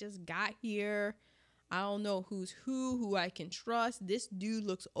is. I just got here. I don't know who's who I can trust. This dude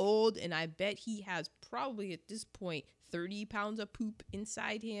looks old, and I bet he has probably at this point 30 pounds of poop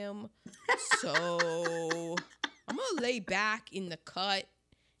inside him. So I'm going to lay back in the cut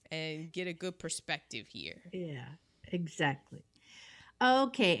and get a good perspective here. Yeah, exactly.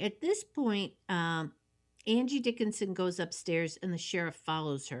 Okay, at this point, Angie Dickinson goes upstairs and the sheriff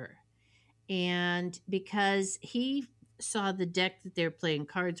follows her. And because he saw the deck that they're playing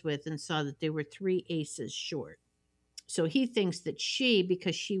cards with and saw that they were 3 aces short. So he thinks that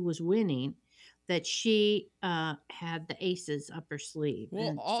because she was winning, that she had the aces up her sleeve. Well,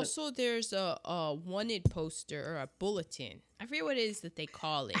 and also there's a wanted poster or a bulletin. I forget what it is that they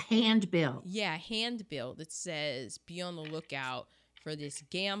call it. A handbill. Yeah, a handbill that says, be on the lookout for this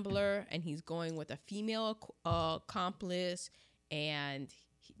gambler, and he's going with a female accomplice, and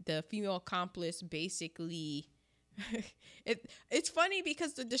the female accomplice basically... it's funny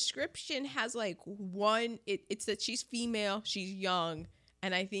because the description has like it's that she's female, she's young,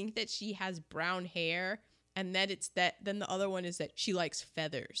 and I think that she has brown hair, and then then the other one is that she likes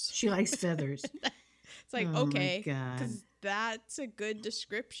feathers. She likes feathers. It's like, okay, because that's a good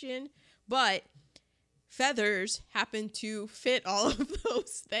description, but feathers happen to fit all of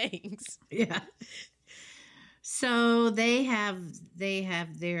those things. Yeah. So they have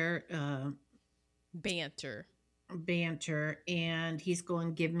their banter, and he's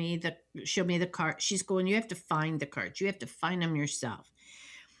going, show me the card. She's going, you have to find the cards. You have to find them yourself.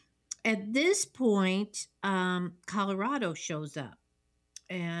 At this point, Colorado shows up,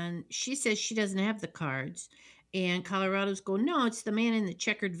 and she says she doesn't have the cards. And Colorado's going, no, it's the man in the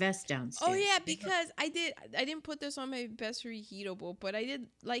checkered vest Oh yeah, downstairs. because I didn't put this on my best reheatable, but I did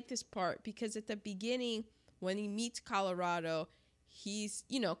like this part because at the beginning when he meets Colorado, he's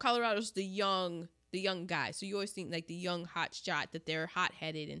Colorado's the young guy, so you always think like the young hot shot that they're hot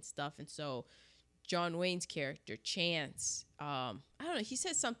headed and stuff, and so John Wayne's character Chance, I don't know, he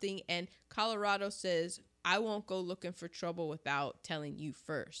says something, and Colorado says, "I won't go looking for trouble without telling you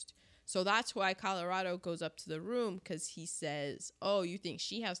first." So that's why Colorado goes up to the room, because he says, "Oh, you think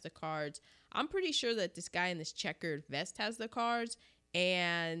she has the cards? I'm pretty sure that this guy in this checkered vest has the cards."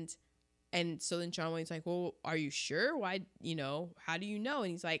 And so then John Wayne's like, "Well, are you sure? Why, how do you know?"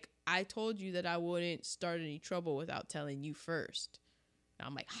 And he's like, "I told you that I wouldn't start any trouble without telling you first." And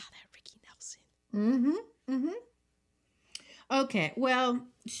I'm like, that Ricky Nelson. Mm-hmm. Mm-hmm. Okay, well,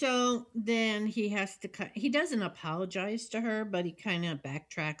 so then he doesn't apologize to her, but he kind of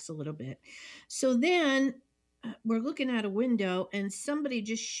backtracks a little bit. So then we're looking out a window and somebody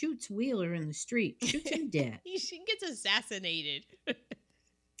just shoots Wheeler in the street, shoots him dead. She gets assassinated.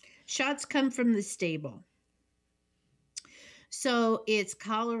 Shots come from the stable. So it's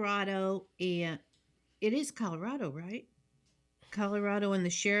Colorado, and it is Colorado, right? Colorado and the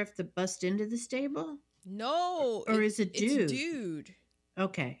sheriff that bust into the stable? No. Or is it dude? It's dude.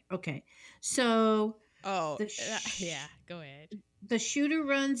 Okay. So. Oh, yeah, go ahead. The shooter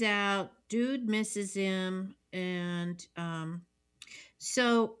runs out, dude misses him, and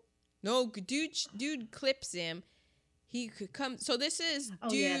so. No, dude clips him. He could come. So this is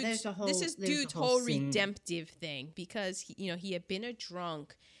dude's whole redemptive thing, because he had been a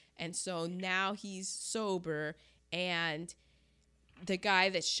drunk, and so now he's sober, and the guy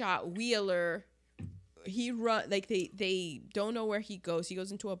that shot Wheeler, he run like they don't know where he goes. He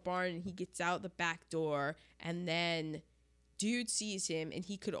goes into a barn and he gets out the back door, and then dude sees him, and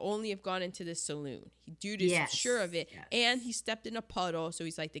he could only have gone into the saloon. Dude is sure of it, and he stepped in a puddle, so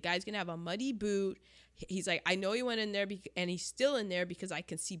he's like, the guy's gonna have a muddy boot. He's like, I know he went in there, and he's still in there because I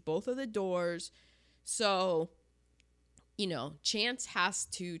can see both of the doors. So, John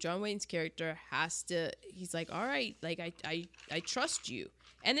Wayne's character has to. He's like, all right, like I trust you.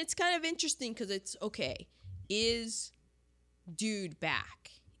 And it's kind of interesting because it's okay. Is dude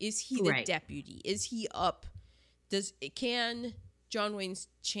back? Is he the deputy? Is he up? Can John Wayne's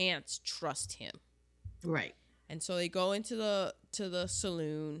Chance trust him? Right. And so they go into the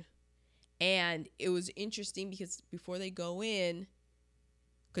saloon, and it was interesting because before they go in,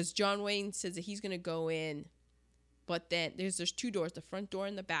 because John Wayne says that he's gonna go in, but then there's two doors, the front door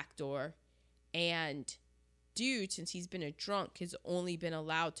and the back door, and dude, since he's been a drunk, has only been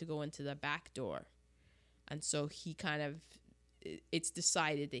allowed to go into the back door. And so it's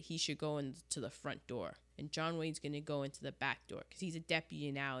decided that he should go into the front door. And John Wayne's going to go into the back door because he's a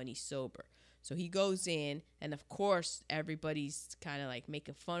deputy now and he's sober. So he goes in, and of course, everybody's kind of like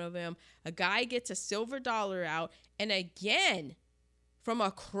making fun of him. A guy gets a silver dollar out, and again, from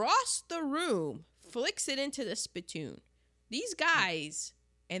across the room, flicks it into the spittoon. These guys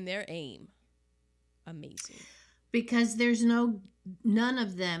and their aim. Amazing. Because none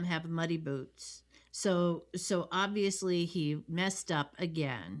of them have muddy boots. So obviously he messed up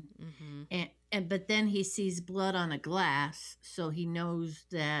again. Mm-hmm. But then he sees blood on a glass, so he knows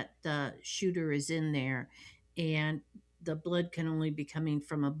that the shooter is in there, and the blood can only be coming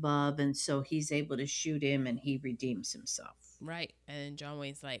from above, and so he's able to shoot him, and he redeems himself. Right. And John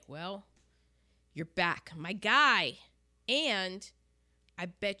Wayne's like, well, you're back, my guy. And I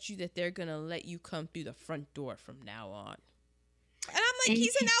bet you that they're going to let you come through the front door from now on. And I'm like,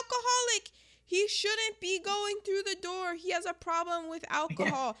 he's an alcoholic. He shouldn't be going through the door. He has a problem with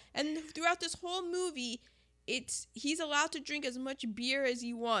alcohol. Yeah. And throughout this whole movie, he's allowed to drink as much beer as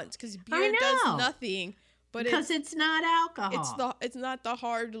he wants, because beer does nothing. But because it's not alcohol. It's not the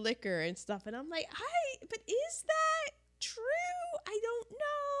hard liquor and stuff. And I'm like, but is that true? I don't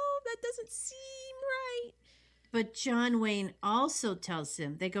know. That doesn't seem right. But John Wayne also tells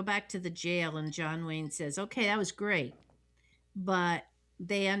him, they go back to the jail, and John Wayne says, okay, that was great, but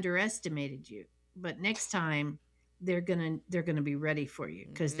they underestimated you. But next time they're gonna be ready for you,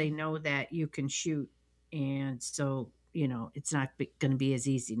 because they know that you can shoot, and so it's not gonna be as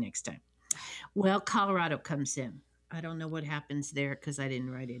easy next time. Well, Colorado comes in. I don't know what happens there because I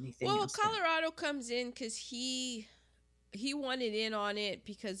didn't write anything. Well, Colorado comes in because he wanted in on it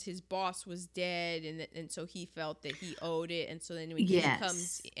because his boss was dead, and so he felt that he owed it, and so then when he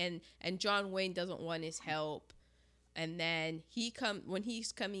comes and John Wayne doesn't want his help, and then when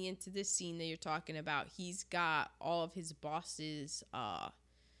he's coming into this scene that you're talking about, he's got all of his boss's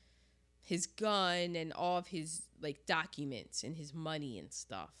his gun and all of his like documents and his money and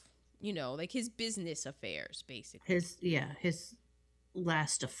stuff. You know, like his business affairs, basically. His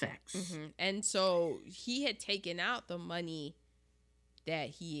last effects. Mm-hmm. And so he had taken out the money that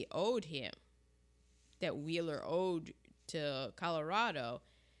he owed him, that Wheeler owed to Colorado.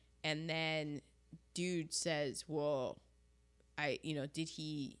 And then dude says, well, did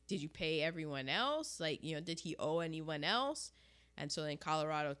you pay everyone else? Like, did he owe anyone else? And so then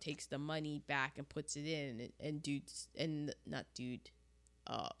Colorado takes the money back and puts it in, and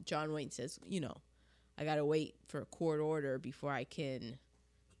John Wayne says, I got to wait for a court order before I can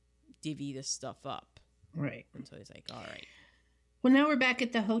divvy this stuff up. Right. And so he's like, all right. Well, now we're back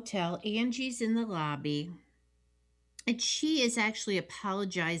at the hotel. Angie's in the lobby. And she is actually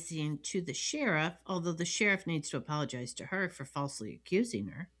apologizing to the sheriff, although the sheriff needs to apologize to her for falsely accusing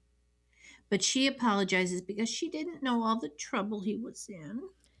her. But she apologizes because she didn't know all the trouble he was in.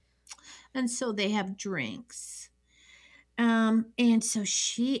 And so they have drinks. And so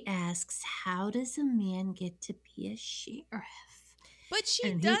she asks, how does a man get to be a sheriff? But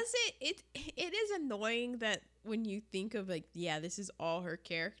she does it. It is annoying that when you think of like, yeah, this is all her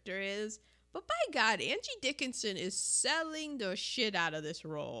character is. But by God, Angie Dickinson is selling the shit out of this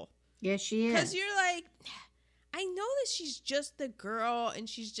role. Yeah, she is. Because you're like, I know that she's just the girl and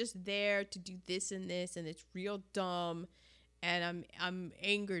she's just there to do this and it's real dumb and I'm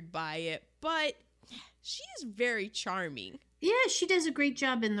angered by it. But she is very charming. Yeah, she does a great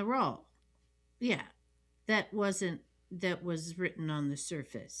job in the role. Yeah, that was written on the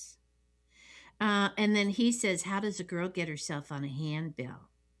surface. And then he says, how does a girl get herself on a handbill?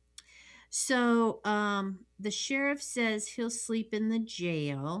 So the sheriff says he'll sleep in the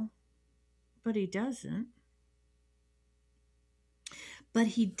jail, but he doesn't. But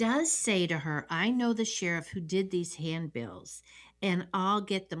he does say to her, I know the sheriff who did these handbills, and I'll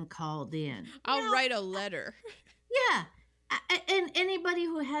get them called in. I'll write a letter. Yeah. And anybody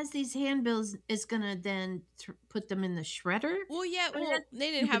who has these handbills is going to then put them in the shredder? Well, yeah,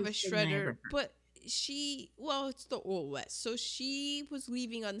 they didn't have a shredder, but it's the Old West. So she was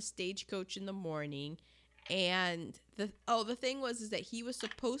leaving on the stagecoach in the morning, and the thing was that he was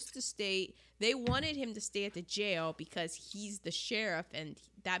supposed to stay. They wanted him to stay at the jail because he's the sheriff, and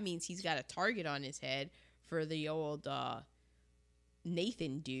that means he's got a target on his head for the old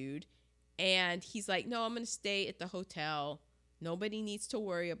Nathan dude. And he's like, no, I'm going to stay at the hotel. Nobody needs to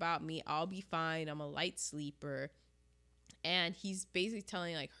worry about me. I'll be fine. I'm a light sleeper. And he's basically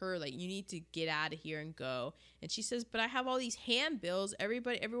telling like her, like, you need to get out of here and go. And she says, but I have all these handbills.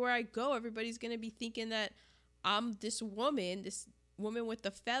 Everywhere I go, everybody's going to be thinking that I'm this woman with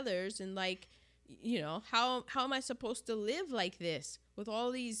the feathers. And like, how am I supposed to live like this with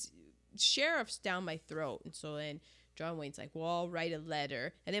all these sheriffs down my throat? And so then John Wayne's like, well, I'll write a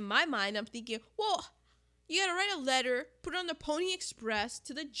letter. And in my mind, I'm thinking, well, you got to write a letter, put it on the Pony Express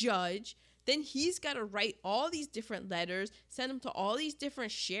to the judge. Then he's got to write all these different letters, send them to all these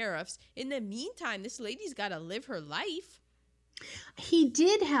different sheriffs. In the meantime, this lady's got to live her life. He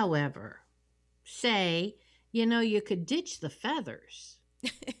did, however, say, you could ditch the feathers.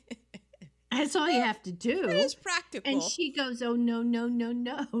 That's all you have to do. It is practical. And she goes, oh, no, no, no,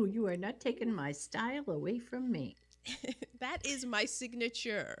 no. You are not taking my style away from me. That is my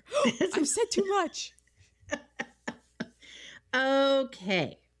signature. I've said too much.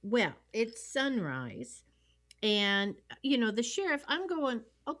 Okay. Well, it's sunrise. And, the sheriff, I'm going,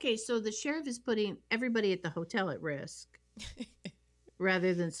 okay, so the sheriff is putting everybody at the hotel at risk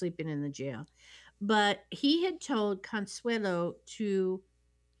rather than sleeping in the jail. But he had told Consuelo to...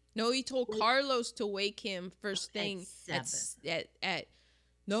 No, he told Carlos to wake him first thing at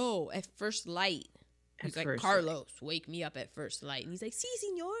first light. He's like, Carlos, wake me up at first light. And he's like, sí,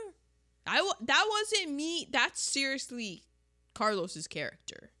 señor. That wasn't me. That's seriously Carlos's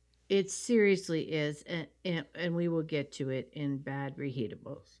character. It seriously is. And we will get to it in Bad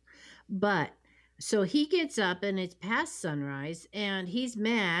Reheatables. But so he gets up and it's past sunrise and he's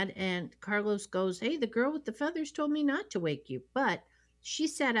mad. And Carlos goes, hey, the girl with the feathers told me not to wake you. But she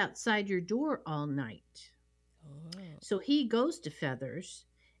sat outside your door all night. Oh. So he goes to Feathers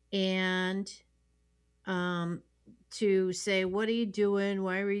and to say, what are you doing?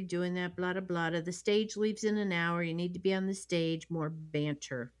 Why are you doing that? Blah, blah, blah. The stage leaves in an hour. You need to be on the stage. More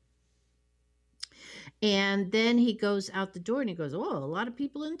banter. And then he goes out the door and he goes, oh, a lot of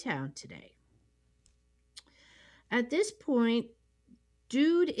people in town today. At this point,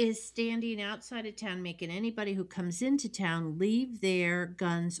 dude is standing outside of town making anybody who comes into town leave their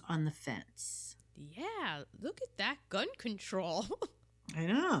guns on the fence. Yeah, look at that gun control. I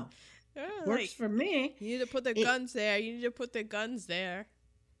know. Works for me. You need to put the guns there. You need to put the guns there.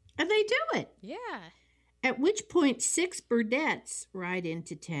 And they do it. Yeah. At which point, 6 Burdettes ride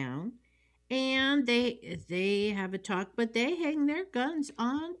into town, and they have a talk, but they hang their guns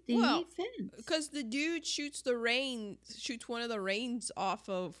on the Well, fence. because the dude shoots one of the reins off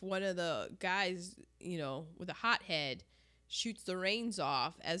of one of the guys, with a hot head, shoots the reins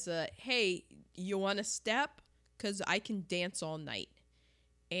off as a, hey, you want to step? Because I can dance all night.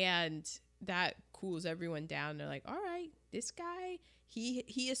 And that cools everyone down. They're like, all right, this guy, he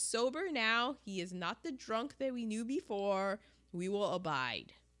is sober now. He is not the drunk that we knew before. We will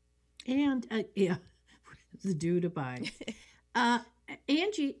abide. And, yeah, the dude abides.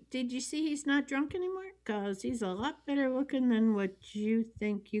 Angie, did you see he's not drunk anymore? Because he's a lot better looking than what you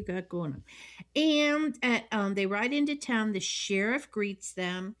think you got going on. And they ride into town. The sheriff greets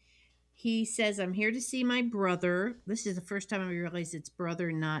them. He says, I'm here to see my brother. This is the first time I realized it's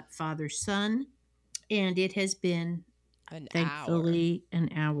brother, not father, son. And it has been, thankfully,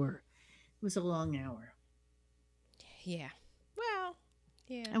 an hour. It was a long hour. Yeah. Well,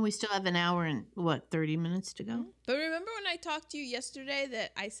 yeah. And we still have an hour and, 30 minutes to go? Mm-hmm. But remember when I talked to you yesterday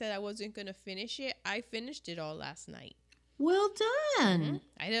that I said I wasn't going to finish it? I finished it all last night. Well done. Mm-hmm.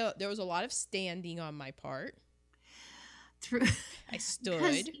 I know there was a lot of standing on my part. I stood.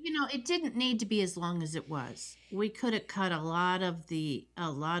 Because, it didn't need to be as long as it was. We could have cut a lot of the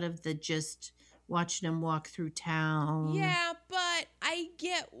just watching them walk through town. Yeah, but I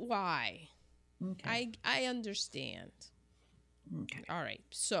get why. Okay. I understand. Okay. All right.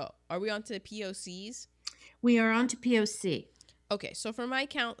 So, are we on to the POCs? We are on to POC. Okay. So, for my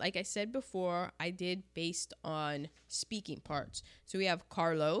count, like I said before, I did based on speaking parts. So, we have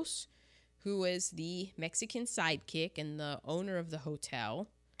Carlos, who is the Mexican sidekick and the owner of the hotel,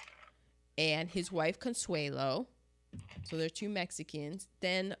 and his wife Consuelo. So they're two Mexicans.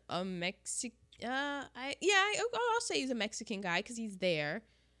 Then a I'll say he's a Mexican guy because he's there.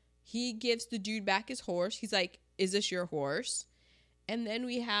 He gives the dude back his horse. He's like, "Is this your horse?" And then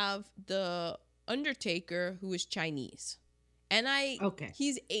we have the Undertaker, who is Chinese, and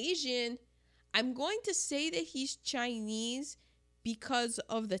he's Asian. I'm going to say that he's Chinese because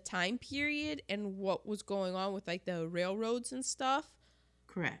of the time period and what was going on with like the railroads and stuff.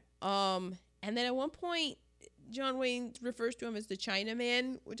 Correct. And then at one point, John Wayne refers to him as the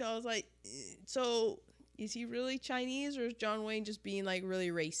Chinaman, which I was like, so is he really Chinese or is John Wayne just being like really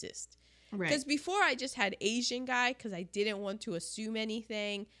racist? Right. Because before I just had Asian guy because I didn't want to assume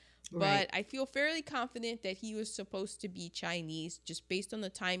anything. Right. But I feel fairly confident that he was supposed to be Chinese just based on the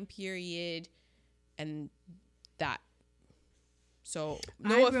time period and that. So,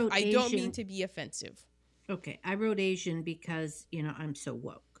 no, I don't mean to be offensive. Okay, I wrote Asian because, I'm so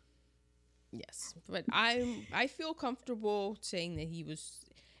woke. Yes, but I feel comfortable saying that he was,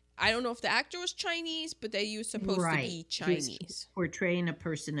 I don't know if the actor was Chinese, but that he was supposed to be Chinese. He was portraying a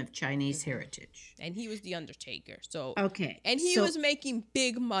person of Chinese heritage. And he was the Undertaker, so. Okay. And he was making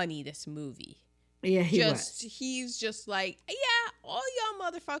big money this movie. Yeah, was. He's just like, yeah, all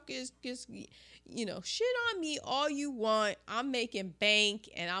y'all motherfuckers just, shit on me all you want. I'm making bank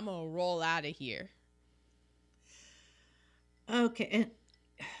and I'm going to roll out of here. Okay.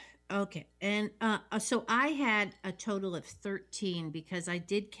 And so I had a total of 13 because I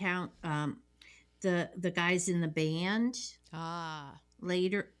did count the guys in the band.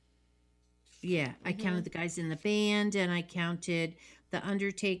 Later. Yeah, mm-hmm. I counted the guys in the band and I counted the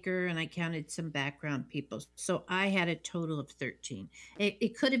Undertaker, and I counted some background people. So I had a total of 13.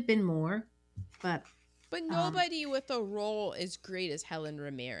 It could have been more, but nobody with a role as great as Helen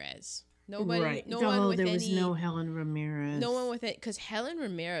Ramirez. Nobody, right. No one with there was no Helen Ramirez. No one with it, because Helen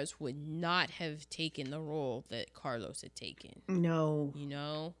Ramirez would not have taken the role that Carlos had taken. No.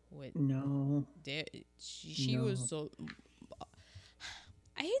 No. She no. was so.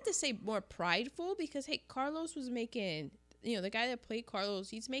 I hate to say more prideful because Carlos was making. The guy that played Carlos,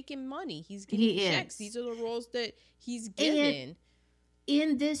 he's making money. He's getting checks. These are the roles that he's given. And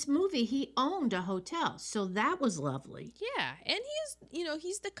in this movie, he owned a hotel, so that was lovely. Yeah, and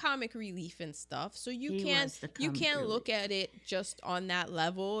he's the comic relief and stuff. So you can't look at it just on that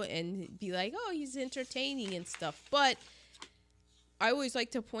level and be like, oh, he's entertaining and stuff. But I always like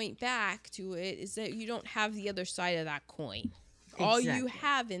to point back to it is that you don't have the other side of that coin. Exactly. All you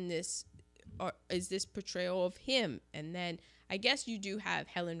have in this is this portrayal of him, and then I guess you do have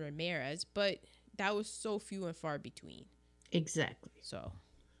Helen Ramirez, but that was so few and far between. Exactly. So.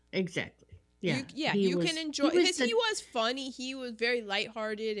 Exactly. Yeah. You can enjoy because he was funny. He was very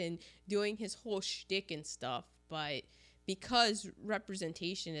lighthearted and doing his whole shtick and stuff. But because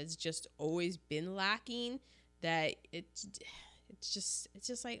representation has just always been lacking, that it's just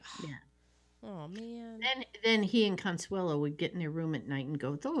like yeah. Oh man. Then he and Consuelo would get in their room at night and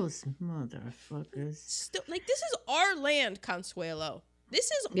go, "Those motherfuckers." Still, like, this is our land, Consuelo. This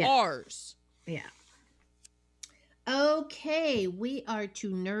is Yeah. ours. Yeah. Okay, we are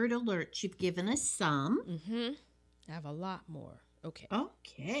to Nerd Alert. You've given us some. Mm-hmm. I have a lot more. Okay.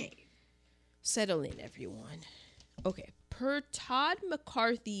 Okay. Settle in, everyone. Okay. Per Todd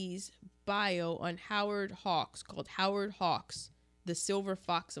McCarthy's bio on Howard Hawks, called Howard Hawks, the Silver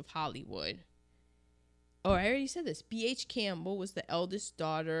Fox of Hollywood. Oh, I already said this. B.H. Campbell was the eldest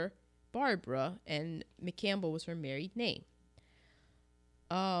daughter, Barbara, and McCampbell was her married name.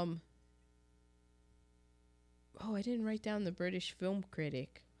 Oh, I didn't write down the British film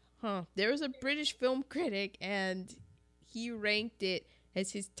critic. There was a British film critic, and he ranked it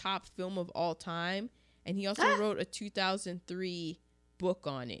as his top film of all time. And he also wrote a 2003 book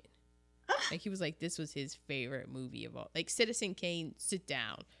on it. Like, he was like, this was his favorite movie of all. Like, Citizen Kane, sit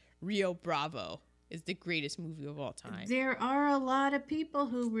down. Rio Bravo is the greatest movie of all time. There are a lot of people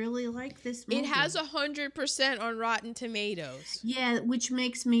who really like this movie. It has 100% on Rotten Tomatoes. Yeah, which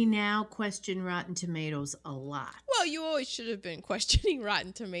makes me now question Rotten Tomatoes a lot. Well, you always should have been questioning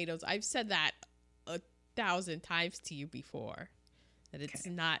Rotten Tomatoes. I've said that 1,000 times to you before, that it's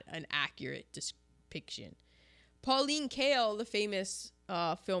not an accurate depiction. Pauline Kael, the famous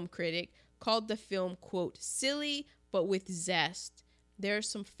film critic, called the film, quote, silly but with zest. There are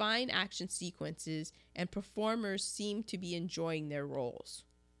some fine action sequences, and performers seem to be enjoying their roles.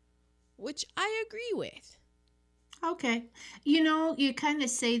 Which I agree with. Okay. You know, you kind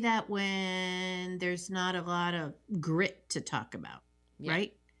of say that when there's not a lot of grit to talk about,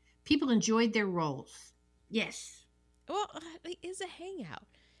 right? People enjoyed their roles. Yes. Well, it is a hangout.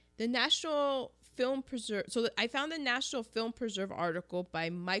 The National Film Preserve... So I found the National Film Preserve article by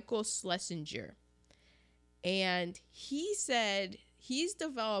Michael Schlesinger. And he said... He's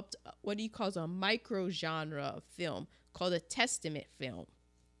developed what he calls a micro-genre of film called a testament film.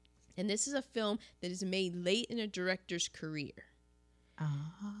 And this is a film that is made late in a director's career. Oh.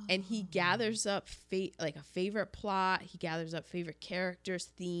 And he gathers up like a favorite plot. He gathers up favorite characters,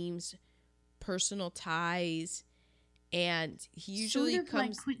 themes, personal ties. And he usually sort of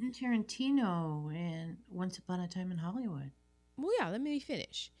like Quentin Tarantino in Once Upon a Time in Hollywood. Well, yeah, let me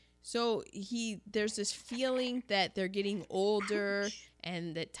finish. So there's this feeling that they're getting older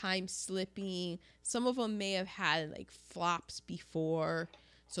and that time's slipping. Some of them may have had like flops before.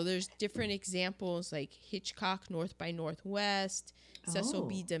 So there's different examples like Hitchcock, North by Northwest, Cecil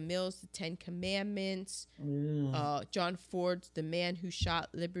B. DeMille's The Ten Commandments, John Ford's The Man Who Shot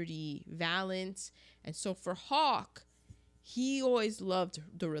Liberty Valance. And so for Hawke, he always loved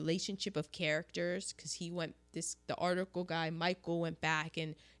the relationship of characters because the article guy, Michael, went back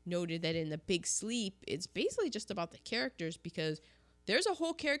and noted that in The Big Sleep, it's basically just about the characters because there's a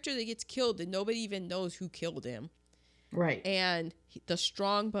whole character that gets killed and nobody even knows who killed him. Right. And the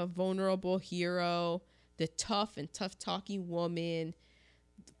strong but vulnerable hero, the tough and tough-talking woman,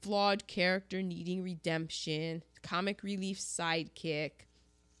 flawed character needing redemption, comic relief sidekick.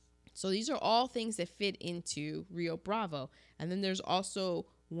 So these are all things that fit into Rio Bravo. And then there's also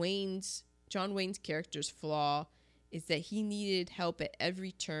John Wayne's character's flaw is that he needed help at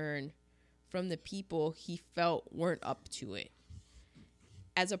every turn from the people he felt weren't up to it.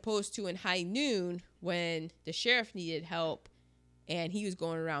 As opposed to in High Noon, when the sheriff needed help and he was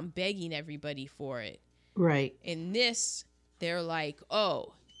going around begging everybody for it. Right. In this, they're like,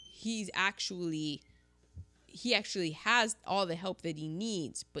 oh, he actually has all the help that he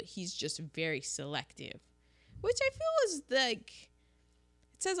needs, but he's just very selective. Which I feel is like,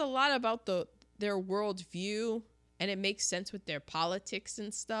 it says a lot about their worldview, and it makes sense with their politics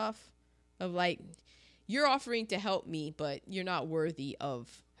and stuff. Of like, you're offering to help me, but you're not worthy of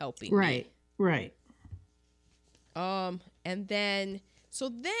helping me. Right. And then,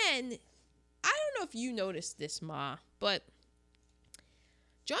 I don't know if you noticed this, Ma, but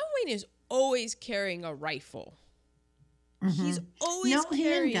John Wayne is always carrying a rifle. Mm-hmm. He's always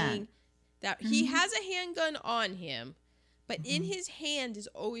carrying handgun. That. Mm-hmm. He has a handgun on him, but in his hand is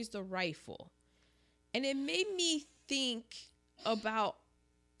always the rifle. And it made me think about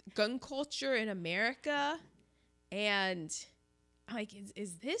gun culture in America, and like,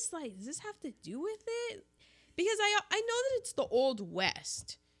 does this have to do with it? Because I know that it's the Old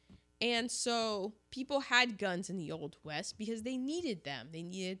West, and so people had guns in the Old West because they needed them. They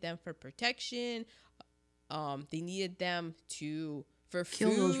needed them for protection. They needed them for kill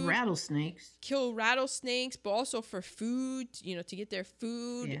food, those rattlesnakes. Kill rattlesnakes, but also for food, to get their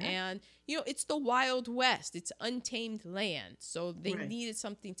food. Yeah. And, it's the Wild West. It's untamed land. So they needed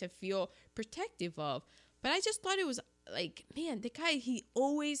something to feel protective of. But I just thought it was like, man, the guy, he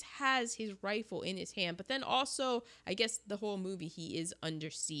always has his rifle in his hand. But then also, I guess the whole movie, he is under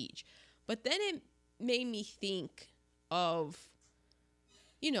siege. But then it made me think of,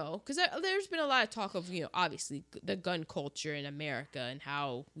 because there's been a lot of talk of, obviously the gun culture in America and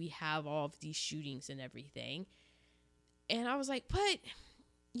how we have all of these shootings and everything. And I was like, but,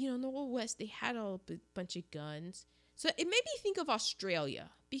 in the Old West, they had a bunch of guns. So it made me think of Australia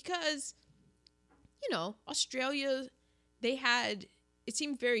because, Australia, it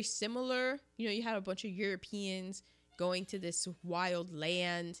seemed very similar. You had a bunch of Europeans going to this wild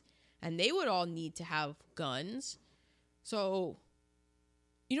land, and they would all need to have guns. So,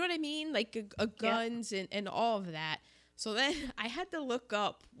 you know what I mean? Like a guns and all of that. So then I had to look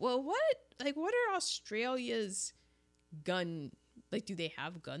up, well, what are Australia's gun, like, do they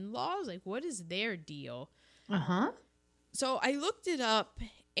have gun laws? Like, what is their deal? Uh-huh. So I looked it up,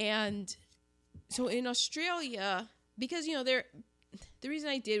 and so in Australia, because, the reason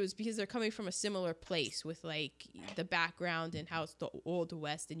I did was because they're coming from a similar place with, like, the background and how it's the Old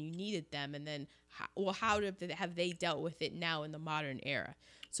West and you needed them. And then, how have they dealt with it now in the modern era?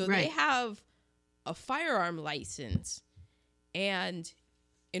 So They have a firearm license. And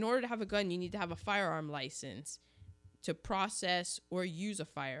in order to have a gun, you need to have a firearm license to process or use a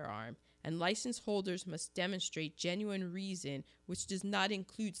firearm. And license holders must demonstrate genuine reason, which does not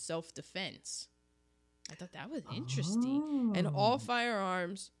include self-defense. I thought that was interesting. Oh. And all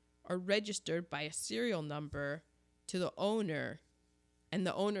firearms are registered by a serial number to the owner, and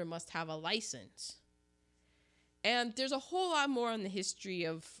the owner must have a license. And there's a whole lot more on the history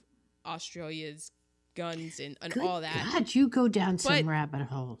of Australia's guns and all that. God, you go down some rabbit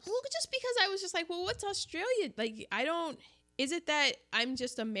holes. Well, just because I was just like, well, what's Australia? Like, is it that I'm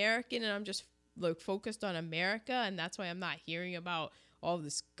just American and I'm just, like, focused on America, and that's why I'm not hearing about all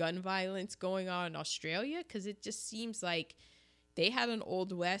this gun violence going on in Australia? Because it just seems like they had an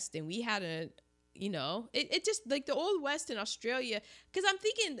Old West and we had it just, like, the Old West in Australia, because I'm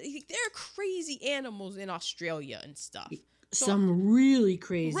thinking, like, there are crazy animals in Australia and stuff. So, some really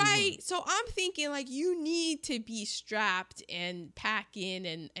crazy right ones. So I'm thinking, like, you need to be strapped and pack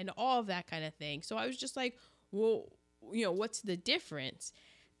in and all of that kind of thing. So I was just like, well, what's the difference?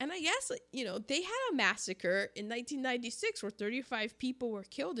 And I guess, they had a massacre in 1996 where 35 people were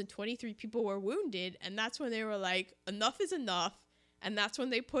killed and 23 people were wounded. And that's when they were like, enough is enough. And that's when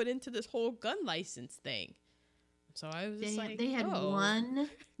they put into this whole gun license thing. So I was just like, they had one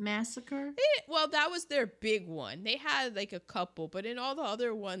massacre? Well, that was their big one. They had, like, a couple, but in all the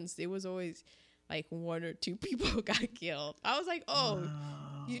other ones, there was always, like, one or two people got killed. I was like, oh,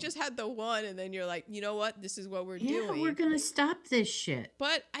 wow. You just had the one, and then you're like, you know what? This is what we're doing. Yeah, we're going to stop this shit.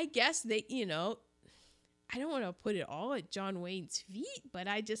 But I guess they, I don't want to put it all at John Wayne's feet, but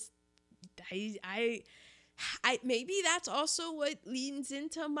I maybe that's also what leans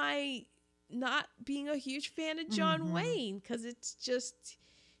into my not being a huge fan of John Wayne, because it's just,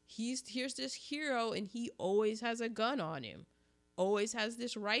 here's this hero and he always has a gun on him, always has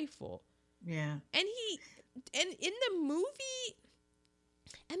this rifle. Yeah. And in the movie,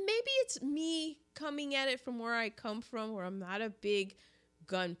 and maybe it's me coming at it from where I come from, where I'm not a big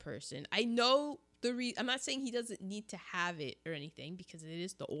gun person. I know I'm not saying he doesn't need to have it or anything, because it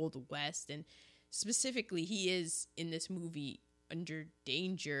is the Old West, and specifically he is in this movie under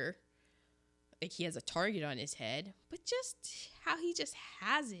danger. Like, he has a target on his head, but just how he just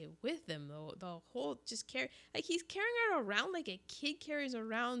has it with him, though. The whole just like, he's carrying it around like a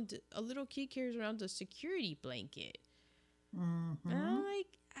little kid carries around a security blanket. Mm-hmm. And I'm like,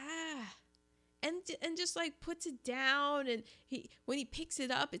 and just, like, puts it down, and when he picks it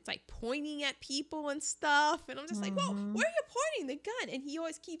up, it's like pointing at people and stuff, and I'm just like, well, where are you pointing the gun? And he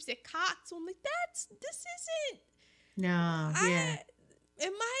always keeps it cocked, so I'm like, this isn't. No, yeah.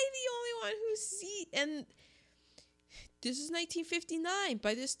 Am I the only one who and this is 1959.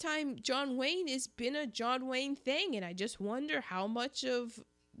 By this time, John Wayne has been a John Wayne thing, and I just wonder how much of,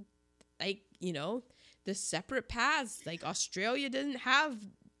 like, the separate paths, like, Australia didn't have.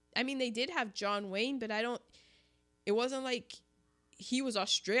 I mean, they did have John Wayne, but it wasn't like he was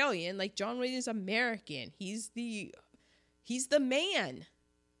Australian. Like, John Wayne is American. He's the man.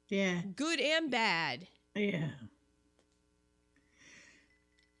 Yeah. Good and bad. Yeah.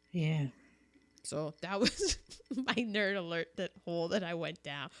 Yeah. So that was my nerd alert that I went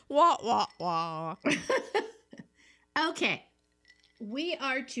down. Wah, wah, wah. Okay. We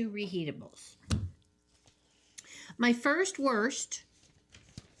are to reheatables. My first worst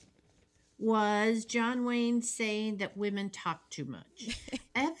was John Wayne saying that women talk too much.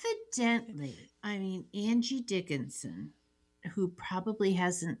 Evidently, I mean, Angie Dickinson, who probably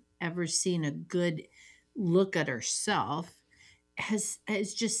hasn't ever seen a good look at herself,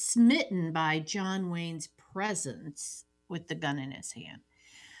 is just smitten by John Wayne's presence with the gun in his hand.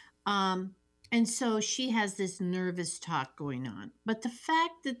 Um, and so she has this nervous talk going on. But the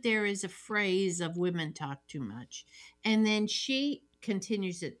fact that there is a phrase of women talk too much, and then she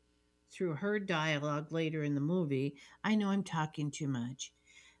continues it through her dialogue later in the movie, I know I'm talking too much.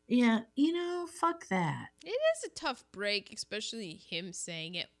 Yeah, fuck that. It is a tough break, especially him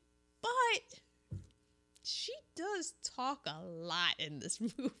saying it. But she does talk a lot in this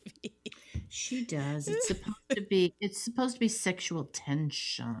movie. She does. It's supposed to be sexual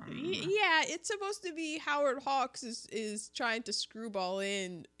tension. Yeah, it's supposed to be Howard Hawks is trying to screwball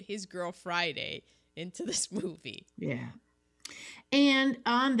in his girl Friday into this movie. Yeah. And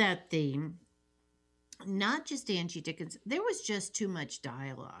on that theme, not just Angie Dickinson, there was just too much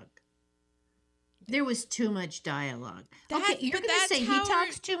dialogue. There was too much dialogue. Okay, you're going to say he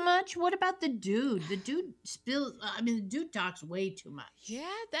talks too much? What about the dude? The dude the dude talks way too much. Yeah,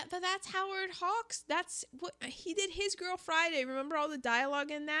 but that's Howard Hawks. That's what he did his girl Friday. Remember all the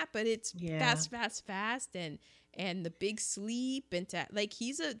dialogue in that? But it's fast, and the big sleep and like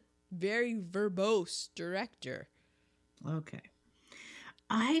he's a very verbose director. Okay.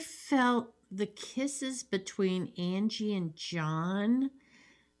 I felt the kisses between Angie and John,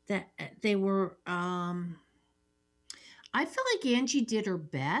 that they were I feel like Angie did her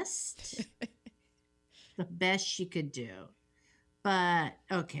best. The best she could do. But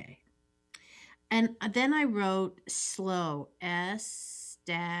okay. And then I wrote slow, S-L-O-W.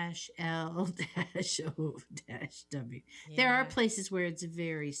 Yeah. There are places where it's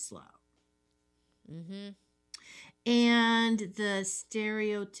very slow. Mm-hmm. And the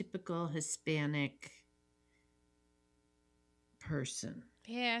stereotypical Hispanic person.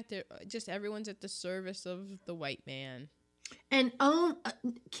 Yeah, just everyone's at the service of the white man. And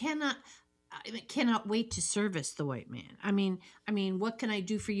cannot wait to service the white man. I mean, what can I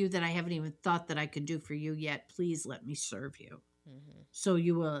do for you that I haven't even thought that I could do for you yet? Please let me serve you. Mm-hmm. So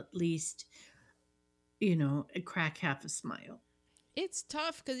you will at least, crack half a smile. It's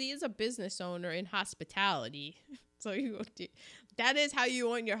tough because he is a business owner in hospitality. So that is how you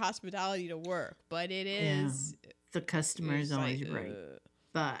want your hospitality to work. But it is... Yeah, the customer is always right.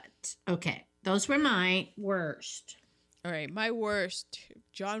 But, okay, those were my worst. All right, my worst.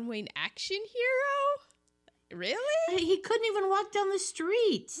 John Wayne action hero? Really? He couldn't even walk down the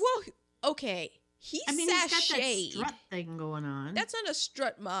street. Well, okay. He's got that strut thing going on. That's not a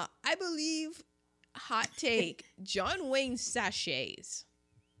strut, Ma. I believe, hot take, John Wayne sachets.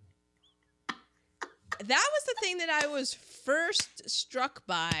 That was the thing that I was first struck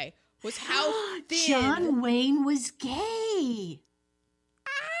by, was how thin. John Wayne was gay.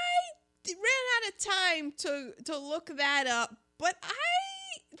 I ran out of time to look that up, but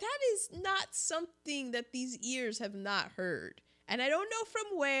that is not something that these ears have not heard. And I don't know from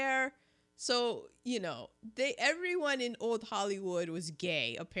where. So, everyone in old Hollywood was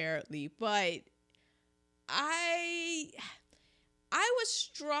gay, apparently. But I was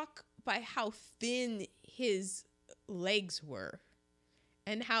struck by how thin his legs were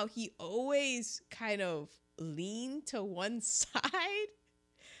and how he always kind of leaned to one side.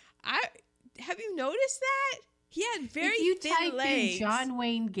 Have you noticed that? He had very thin legs. If you type in John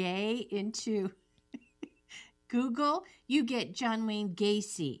Wayne gay into Google, you get John Wayne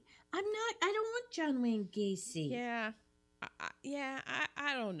Gacy. I don't want John Wayne Gacy. Yeah.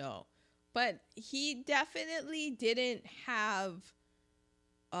 I don't know. But he definitely didn't have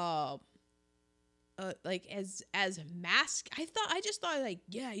like as mask. I just thought like,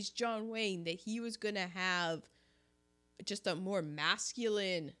 yeah, he's John Wayne, that he was going to have just a more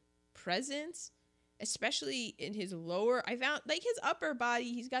masculine presence, especially in his lower. I found like his upper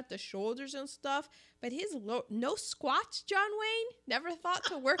body, he's got the shoulders and stuff, but his no squats. John Wayne never thought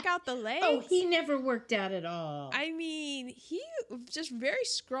to work out the legs. Oh, he never worked out at all. I mean, he just very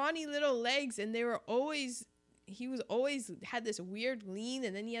scrawny little legs, and he was always had this weird lean,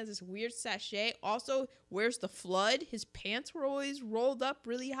 and then he has this weird sachet. Also wears the flood. His pants were always rolled up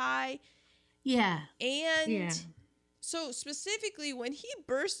really high. Yeah. And yeah. So specifically, when he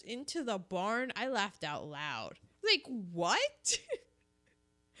burst into the barn, I laughed out loud. Like, what?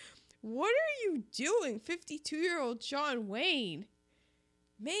 What are you doing, 52-year-old John Wayne?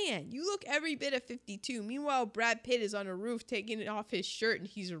 Man, you look every bit of 52. Meanwhile, Brad Pitt is on a roof taking off his shirt, and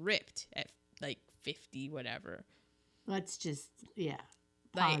he's ripped at like 50, whatever. Let's just,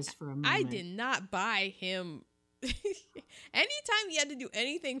 pause for a moment. I did not buy him. Anytime he had to do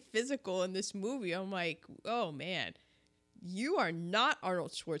anything physical in this movie, I'm like, oh man, you are not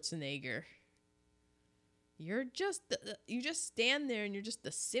Arnold Schwarzenegger. You just stand there and you're just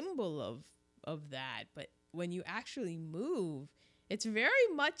the symbol of of that. But when you actually move, it's very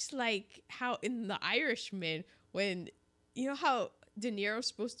much like how in The Irishman, when you know how De Niro's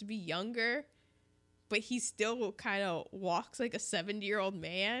supposed to be younger, but he still kind of walks like a 70-year-old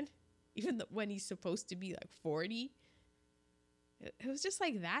man, even when he's supposed to be like 40. It was just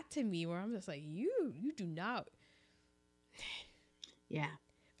like that to me, where I'm just like, you do not. Yeah.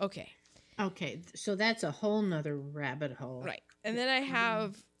 Okay. So that's a whole nother rabbit hole. Right. And then I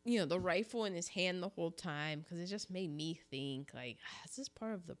have, the rifle in his hand the whole time, because it just made me think, like, is this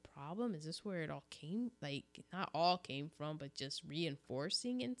part of the problem? Is this where it all came? Like, not all came from, but just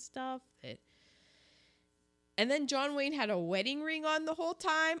reinforcing and stuff. And then John Wayne had a wedding ring on the whole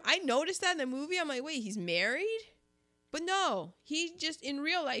time. I noticed that in the movie. I'm like, wait, he's married? But no, he just, in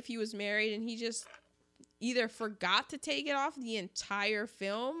real life, he was married, and he just either forgot to take it off the entire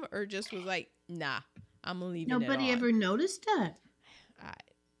film or just was like, nah, I'm leaving it on. Nobody ever noticed that.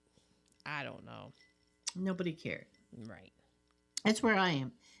 I don't know. Nobody cared. Right. That's where I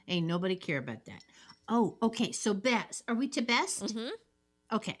am. Ain't nobody care about that. Oh, okay. So best. Are we to best? Mm-hmm.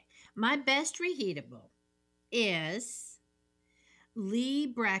 Okay. My best reheatable is Lee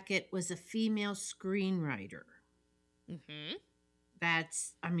Brackett was a female screenwriter. Mm-hmm.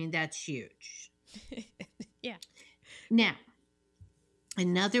 That's huge. Yeah. Now,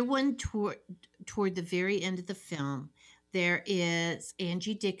 another one toward the very end of the film, there is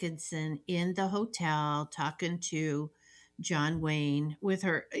Angie Dickinson in the hotel talking to John Wayne with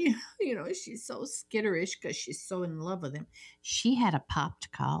her, she's so skitterish because she's so in love with him. She had a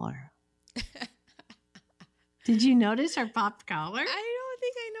popped collar. Did you notice her popped collar? I don't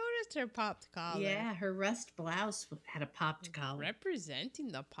think I noticed her popped collar. Yeah, her rust blouse had a popped collar. Representing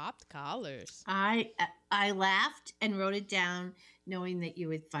the popped collars. I laughed and wrote it down, knowing that you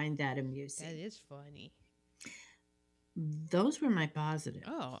would find that amusing. That is funny. Those were my positives.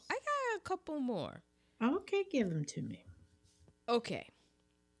 Oh, I got a couple more. Okay, give them to me. Okay.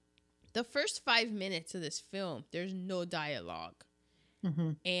 The first 5 minutes of this film, there's no dialogue.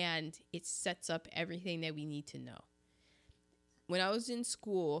 Mm-hmm. And it sets up everything that we need to know. When I was in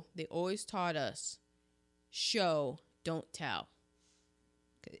school, they always taught us, show, don't tell.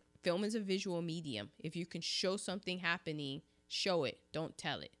 Film is a visual medium. If you can show something happening, show it, don't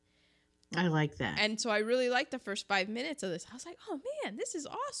tell it. I like that. And so I really liked the first 5 minutes of this. I was like, oh man, this is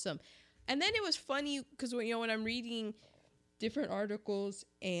awesome. And then it was funny because when I'm reading different articles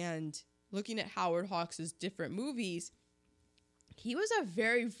and looking at Howard Hawks' different movies, he was a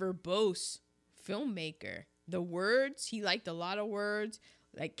very verbose filmmaker. The words, he liked a lot of words,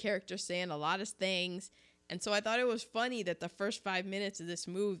 like characters saying a lot of things. And so I thought it was funny that the first 5 minutes of this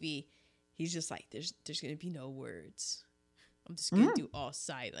movie, he's just like, there's going to be no words. I'm just going to do all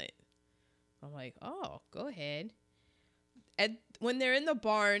silent. I'm like, oh, go ahead. And when they're in the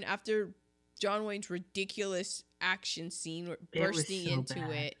barn after John Wayne's ridiculous action scene bursting into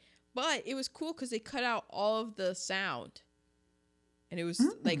it, but it was cool because they cut out all of the sound. And it was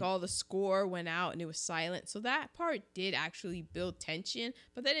like all the score went out and it was silent. So that part did actually build tension.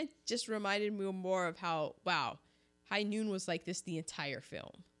 But then it just reminded me more of how, wow, High Noon was like this the entire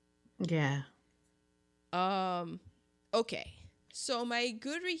film. Yeah. Okay. So my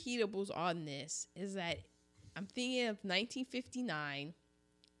good reheatables on this is that I'm thinking of 1959,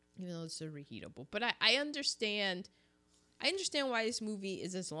 even though it's a reheatable. But I understand why this movie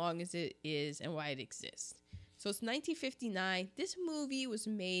is as long as it is and why it exists. So it's 1959. This movie was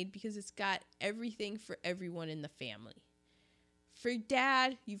made because it's got everything for everyone in the family. For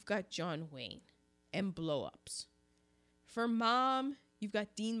dad, you've got John Wayne and blow-ups. For mom, you've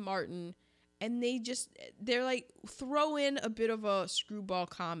got Dean Martin, and they're like throw in a bit of a screwball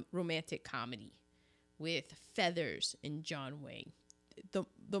romantic comedy with Feathers and John Wayne.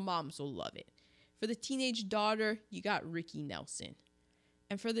 The moms will love it. For the teenage daughter, you got Ricky Nelson.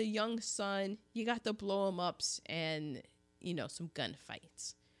 And for the young son, you got the blow-em-ups and, some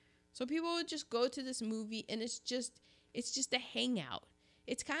gunfights. So people would just go to this movie and it's just a hangout.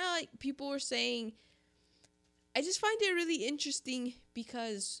 It's kind of like people were saying, I just find it really interesting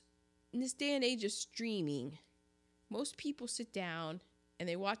because in this day and age of streaming, most people sit down and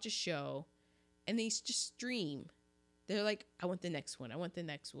they watch a show and they just stream. They're like, I want the next one. I want the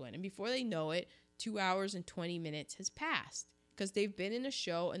next one. And before they know it, 2 hours and 20 minutes has passed. Because they've been in a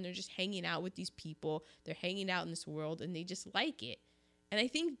show and they're just hanging out with these people. They're hanging out in this world and they just like it. And I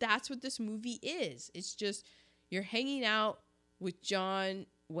think that's what this movie is. It's just you're hanging out with John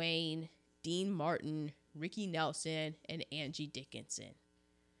Wayne, Dean Martin, Ricky Nelson, and Angie Dickinson.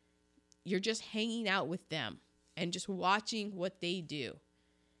 You're just hanging out with them and just watching what they do.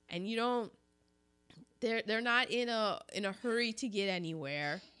 And they're not in a hurry to get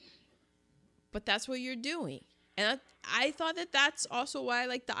anywhere. but that's what you're doing. And I thought that that's also why I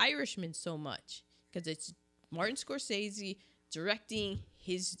like The Irishman so much, because it's Martin Scorsese directing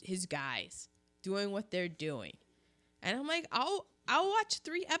his guys doing what they're doing. And I'm like, I'll watch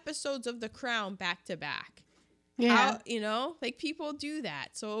 3 episodes of The Crown back to back. Yeah. Like people do that.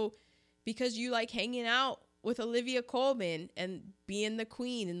 So because you like hanging out with Olivia Colman and being the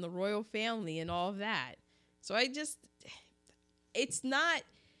queen in the royal family and all of that. So I didn't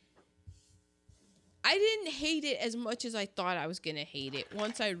hate it as much as I thought I was going to hate it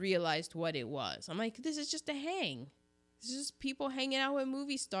once I realized what it was. I'm like, this is just a hang. This is just people hanging out with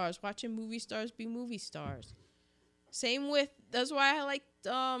movie stars, watching movie stars be movie stars. Same with, that's why I liked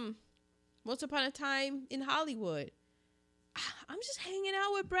Once Upon a Time in Hollywood. I'm just hanging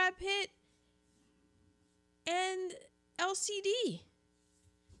out with Brad Pitt and LCD.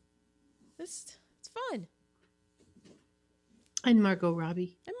 It's fun. And Margot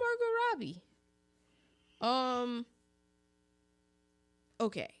Robbie.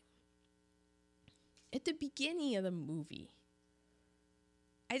 Okay. At the beginning of the movie,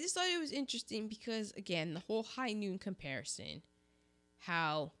 I just thought it was interesting because, again, the whole High Noon comparison,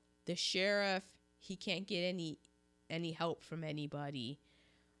 how the sheriff, he can't get any help from anybody.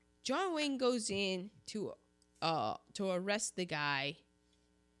 John Wayne goes in to arrest the guy,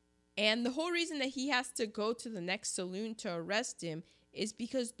 and the whole reason that he has to go to the next saloon to arrest him is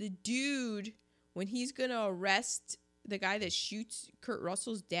because the dude, when he's gonna arrest the guy that shoots Kurt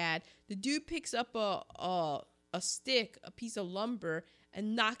Russell's dad, the dude picks up a stick, a piece of lumber,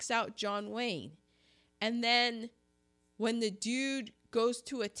 and knocks out John Wayne. And then when the dude goes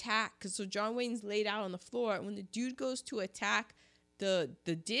to attack, because so John Wayne's laid out on the floor, when the dude goes to attack the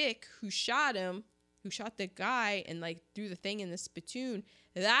dick who shot him, who shot the guy and like threw the thing in the spittoon,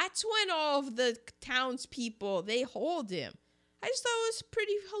 that's when all of the townspeople, they hold him. I just thought it was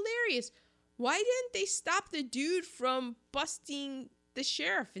pretty hilarious. Why didn't they stop the dude from busting the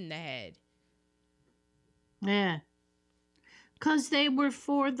sheriff in the head? Yeah. Because they were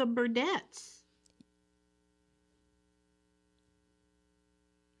for the Burdettes.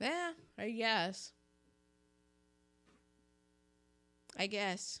 Yeah, I guess.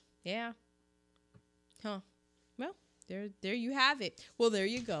 Yeah. Huh. Well, there you have it. Well, there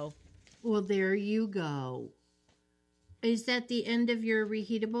you go. Is that the end of your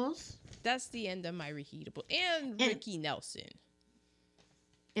reheatables? That's the end of my reheatable. And Ricky Nelson.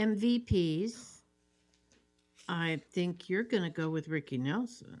 MVPs. I think you're going to go with Ricky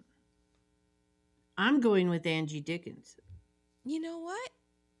Nelson. I'm going with Angie Dickinson. You know what?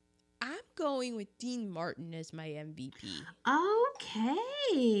 I'm going with Dean Martin as my MVP.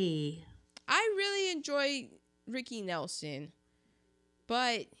 Okay. I really enjoy Ricky Nelson,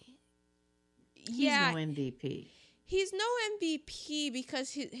 but yeah. He's no MVP. He's no MVP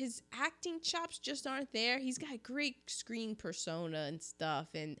because his acting chops just aren't there. He's got great screen persona and stuff,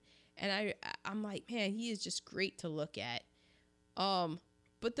 and I'm like, man, he is just great to look at.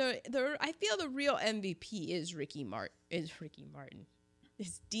 But I feel the real MVP is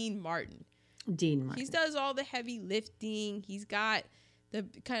Dean Martin. Dean Martin. He does all the heavy lifting. He's got the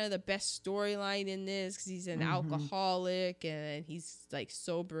kind of the best storyline in this because he's an alcoholic and he's like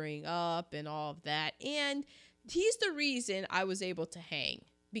sobering up and all of that. And he's the reason I was able to hang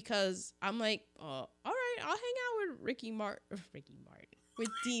because I'm like, all right, I'll hang out with with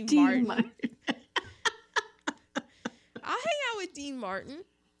Dean Martin. I'll hang out with Dean Martin.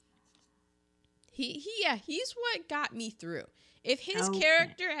 He's what got me through. If his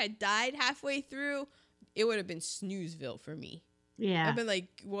character had died halfway through, it would have been Snoozeville for me. Yeah. I've been like,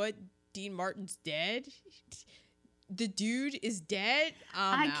 what? Dean Martin's dead? The dude is dead?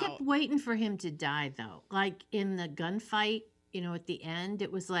 I kept waiting for him to die, though. Like in the gunfight, at the end,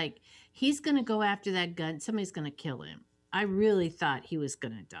 it was like, he's going to go after that gun. Somebody's going to kill him. I really thought he was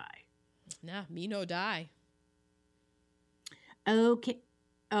going to die. Nah, me no die.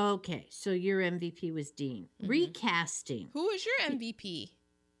 Okay, so your MVP was Dean. Mm-hmm. Recasting. Who was your MVP?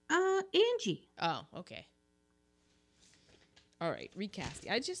 Angie. Oh, okay. All right, recasting.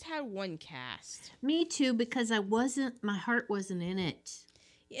 I just had one cast. Me too, because my heart wasn't in it.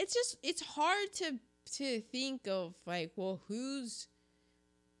 It's hard to think of like, well, who's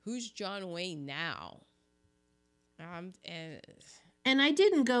John Wayne now? And I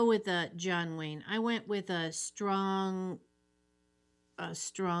didn't go with John Wayne. I went with a strong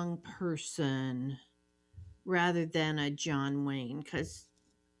person rather than a John Wayne. Because,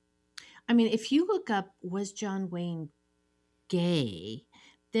 I mean, if you look up, was John Wayne gay,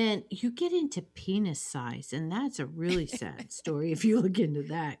 then you get into penis size. And that's a really sad story if you look into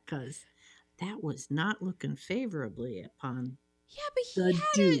that, because that was not looking favorably upon but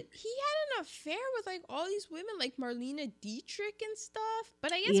he had an an affair with like all these women, like Marlene Dietrich and stuff.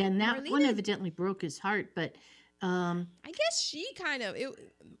 But I guess Yeah, and that one evidently broke his heart. But I guess she kind of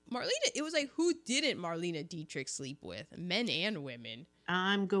Marlene. It was like, who didn't Marlene Dietrich sleep with, men and women?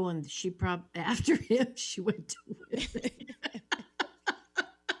 I'm going. She probably after him. She went to women.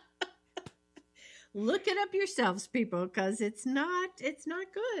 Look it up yourselves, people, because it's not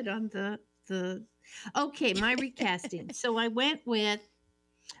good on the. Okay, my recasting. So I went with.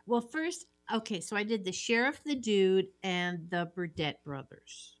 Well, first, okay, so I did the Sheriff, the Dude, and the Burdett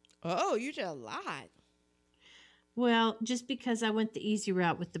brothers. Oh, you did a lot. Well, just because I went the easy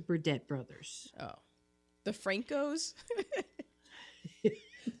route with the Burdett brothers. Oh, the Francos.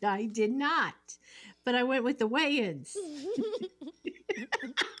 I did not, but I went with the Wayans.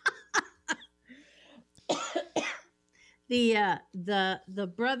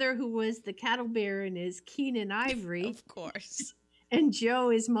 The brother who was the cattle baron is Keenan Ivory, of course, and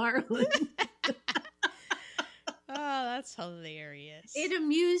Joe is Marlon. Oh, that's hilarious. It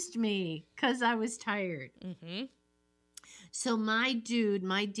amused me because I was tired. Mm-hmm. So my dude,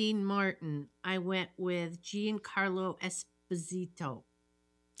 my Dean Martin, I went with Giancarlo Esposito.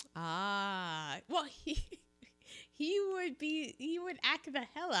 Ah, well, he would act the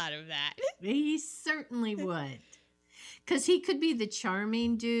hell out of that. He certainly would, because he could be the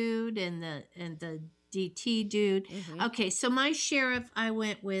charming dude and the DT dude. Mm-hmm. Okay, so my sheriff, I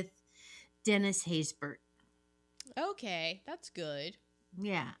went with Dennis Haysbert. Okay, that's good.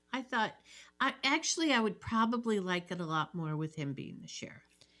 Yeah, I thought I would probably like it a lot more with him being the sheriff.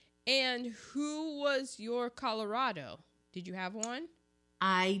 And who was your Colorado? Did you have one?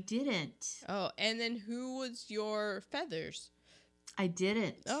 I didn't. Oh, and then who was your Feathers? I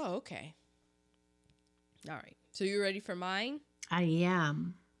didn't. Oh, okay. All right. So you ready for mine? I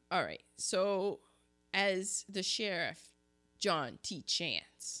am. All right. So as the sheriff, John T.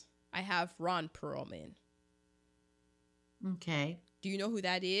 Chance, I have Ron Perlman. Okay. Do you know who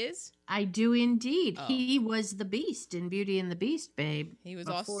that is? I do indeed. Oh. He was the Beast in Beauty and the Beast, babe. He was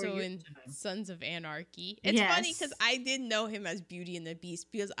also in Sons of Anarchy. It's funny because I didn't know him as Beauty and the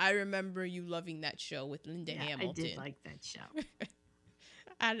Beast because I remember you loving that show with Linda Hamilton. I did like that show.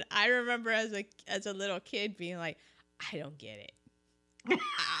 And I remember as a little kid being like, I don't get it.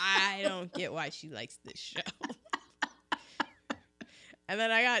 I don't get why she likes this show. And then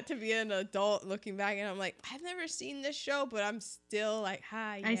I got to be an adult looking back and I'm like, I've never seen this show, but I'm still like,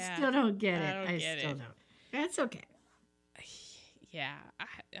 hi, yeah. I still don't get it. I still don't. That's okay. Yeah.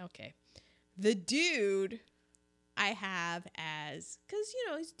 Okay. The dude I have as, because,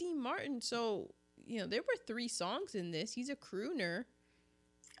 he's Dean Martin. So, there were 3 songs in this. He's a crooner.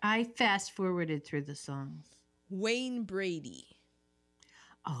 I fast forwarded through the songs. Wayne Brady.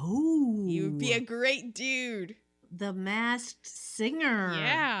 Oh. He would be a great dude. The Masked Singer.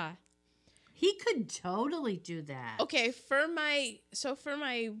 Yeah. He could totally do that. Okay, for my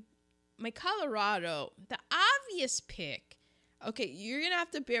Colorado, the obvious pick. Okay, you're going to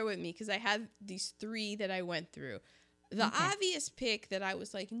have to bear with me because I had these 3 that I went through. The obvious pick that I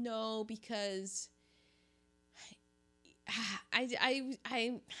was like, no, because I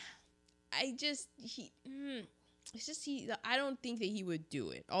don't think that he would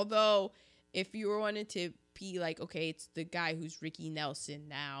do it. Although if you wanted to be like, okay, it's the guy who's Ricky Nelson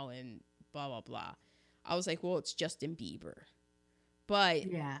now and blah, blah, blah. I was like, well, it's Justin Bieber.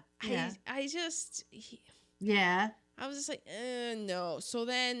 But yeah. I was just like, no. So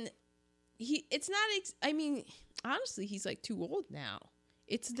then honestly, he's like too old now.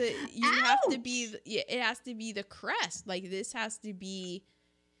 It's have to be, it has to be the crest. Like this has to be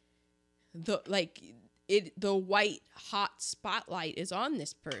the white hot spotlight is on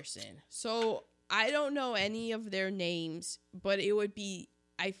this person. So I don't know any of their names, but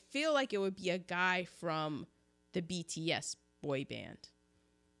I feel like it would be a guy from the BTS boy band,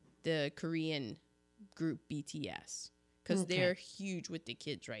 the Korean group BTS, because they're huge with the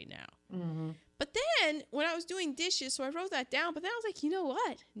kids right now. Mm-hmm. But then when I was doing dishes, so I wrote that down, but then I was like, you know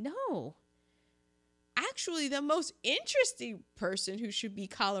what? No. Actually, the most interesting person who should be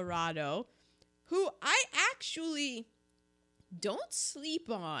Colorado, who I actually don't sleep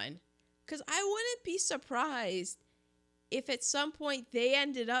on, because I wouldn't be surprised if at some point they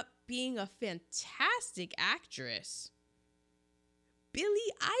ended up being a fantastic actress.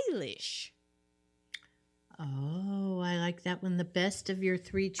 Billie Eilish. Oh, I like that one. The best of your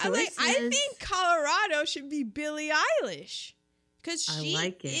 3 choices. I think Colorado should be Billie Eilish because she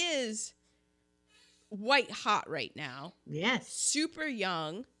is white hot right now. Yes. Super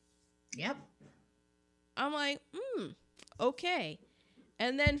young. Yep. I'm like, okay.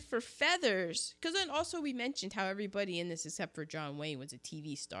 And then for feathers, because then also we mentioned how everybody in this except for John Wayne was a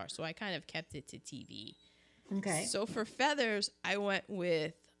TV star, so I kind of kept it to TV. Okay. So for feathers, I went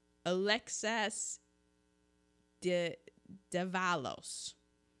with Alexis Davalos,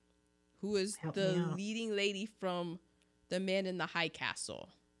 who is the leading lady from The Man in the High Castle.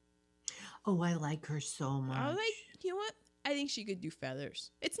 Oh, I like her so much. I was like, you know what? I think she could do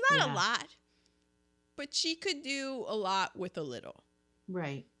feathers. It's not a lot, but she could do a lot with a little.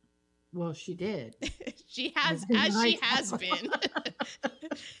 Right. Well, she did. She has, as she has been.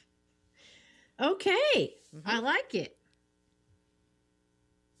 Okay. I like it.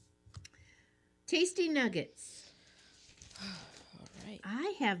 Tasty Nuggets. All right.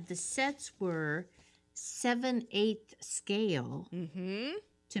 I have the sets were 7/8 scale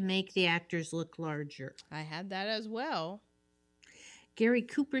to make the actors look larger. I had that as well. Gary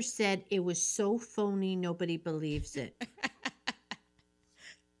Cooper said it was so phony, nobody believes it.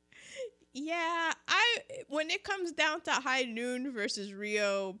 Yeah, when it comes down to High Noon versus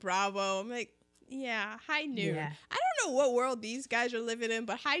Rio Bravo, I'm like, yeah, High Noon. Yeah. I don't know what world these guys are living in,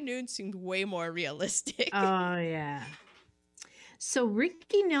 but High Noon seemed way more realistic. Oh, yeah. So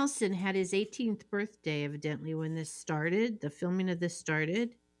Ricky Nelson had his 18th birthday, evidently, when this started. The filming of this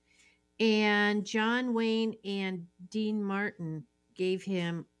started. And John Wayne and Dean Martin gave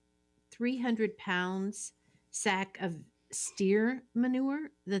him 300 pounds sack of steer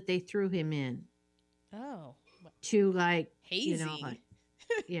manure that they threw him in. Oh. To like, hazing. You know, like,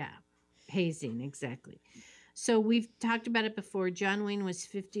 yeah, hazing, exactly. So we've talked about it before. John Wayne was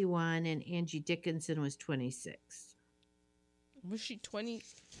 51 and Angie Dickinson was 26. Was she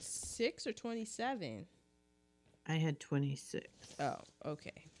 26 or 27? I had 26. Oh,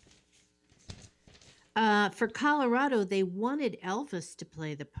 okay. For Colorado, they wanted Elvis to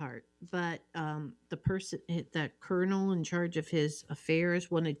play the part, but the person, that colonel in charge of his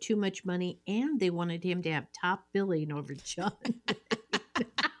affairs, wanted too much money, and they wanted him to have top billing over John.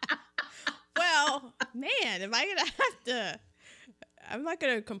 Well, man, am I gonna have to? I'm not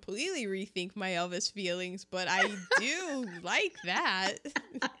gonna completely rethink my Elvis feelings, but I do like that.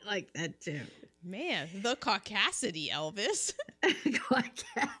 I like that too. Man, the caucasity Elvis.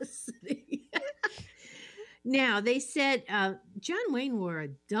 Caucasity. Now, they said John Wayne wore a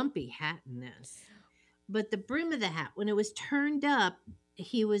dumpy hat in this, but the brim of the hat, when it was turned up,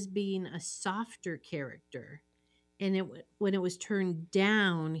 he was being a softer character. And when it was turned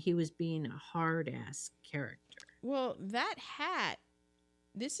down, he was being a hard-ass character. Well, that hat,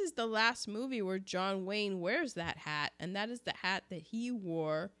 this is the last movie where John Wayne wears that hat, and that is the hat that he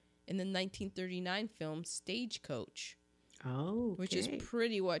wore in the 1939 film Stagecoach. Oh, okay. Which is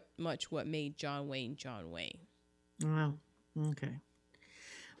pretty much what made John Wayne John Wayne. Wow. Okay.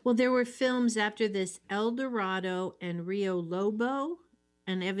 Well, there were films after this, El Dorado and Rio Lobo,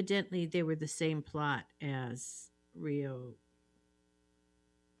 and evidently they were the same plot as Rio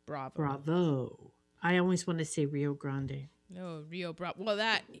Bravo. I always want to say Rio Grande. No, Rio Bravo. Well,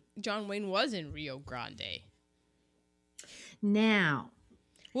 that John Wayne was in Rio Grande. Now.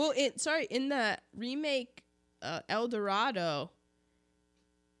 Well, in the remake El Dorado,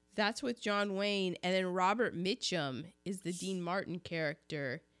 that's with John Wayne, and then Robert Mitchum is the Dean Martin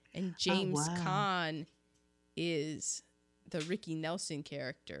character, and James Caan is the Ricky Nelson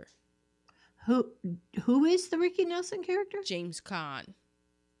character. Who is the Ricky Nelson character? James Caan.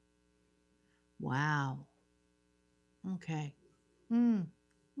 Wow. Okay.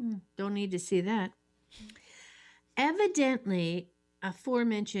 Don't need to see that. Evidently,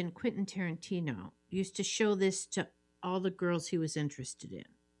 aforementioned Quentin Tarantino used to show this to all the girls he was interested in.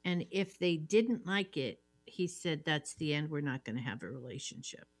 And if they didn't like it, he said, that's the end. We're not going to have a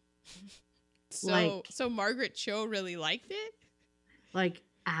relationship. So Margaret Cho really liked it? Like,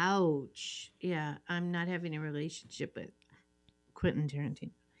 ouch. Yeah, I'm not having a relationship with Quentin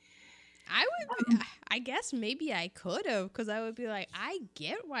Tarantino. I guess maybe I could have, because I would be like, I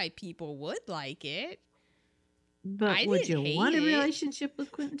get why people would like it. But would you want a relationship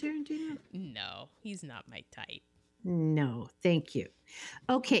with Quentin Tarantino? No, he's not my type. No, thank you.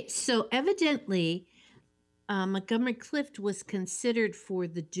 Okay, so evidently, Montgomery Clift was considered for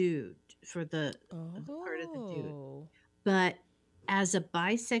the dude, for the part of the dude. But as a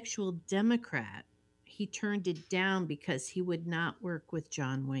bisexual Democrat, he turned it down because he would not work with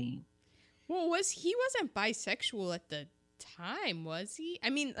John Wayne. Well, he wasn't bisexual at the time, was he? I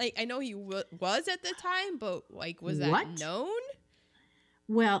mean, like, I know he was at the time, but like, was that known?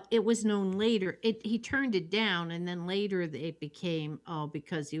 Well, it was known later. He turned it down, and then later it became,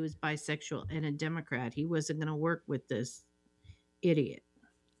 because he was bisexual and a Democrat, he wasn't going to work with this idiot.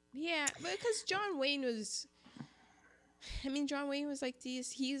 Yeah, because John Wayne was I mean, John Wayne was like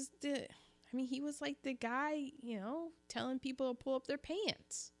this. He was like the guy, telling people to pull up their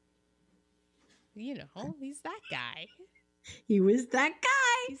pants. He's that guy. He was that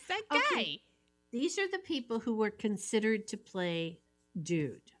guy. He's that guy. Okay. These are the people who were considered to play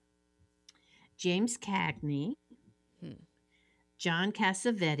Dude. James Cagney, John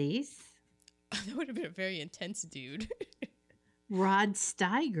Cassavetes. That would have been a very intense dude. Rod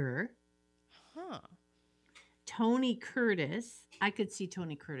Steiger. Huh. Tony Curtis. I could see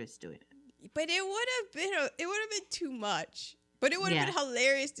Tony Curtis doing it. But it would have been too much. But it would have been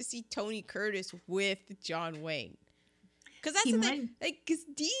hilarious to see Tony Curtis with John Wayne. Because that's the thing. Like, because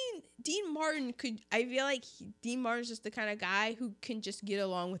Dean Martin I feel like Dean Martin's just the kind of guy who can just get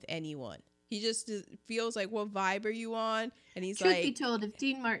along with anyone. He just feels like, what vibe are you on? And he's Truth be told, if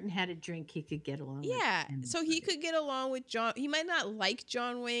Dean Martin had a drink, he could get along with him. So he could get along with John. He might not like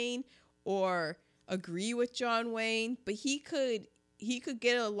John Wayne or agree with John Wayne, but he could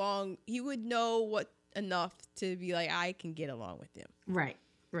get along. He would know enough to be like, I can get along with him. Right.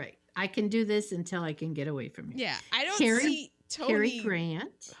 I can do this until I can get away from you. Yeah, I don't see Tony. Cary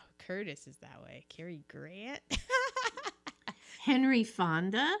Grant. Oh, Curtis is that way. Cary Grant. Henry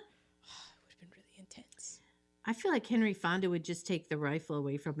Fonda. It would have been really intense. I feel like Henry Fonda would just take the rifle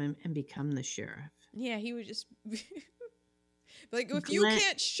away from him and become the sheriff. Yeah, he would just like, if you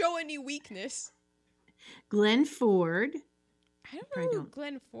can't show any weakness. Glenn Ford. I don't know who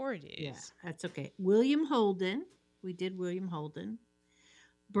Glenn Ford is. Yeah, that's okay. William Holden. We did William Holden.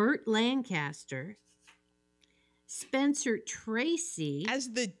 Burt Lancaster. Spencer Tracy.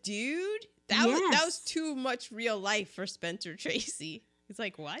 As the dude? That was too much real life for Spencer Tracy. It's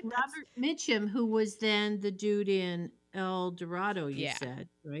like, what? Robert Mitchum, who was then the dude in El Dorado, you said,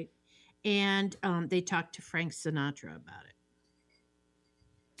 right? And they talked to Frank Sinatra about it.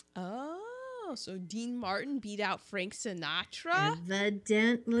 Oh, so Dean Martin beat out Frank Sinatra?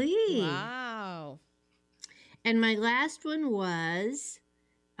 Evidently. Wow. And my last one was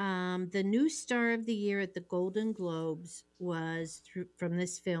the new star of the year at the Golden Globes was from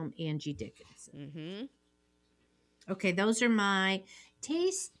this film, Angie Dickinson. Mm-hmm. Okay, those are my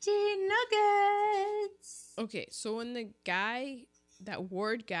tasty nuggets. Okay, so when that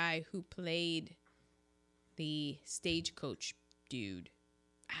Ward guy who played the stagecoach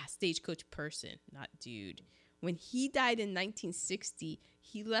person, not dude, when he died in 1960,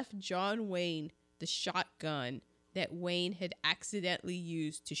 he left John Wayne the shotgun that Wayne had accidentally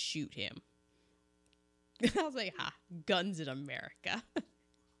used to shoot him. I was like, guns in America.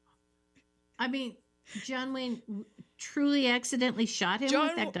 I mean, John Wayne truly accidentally shot him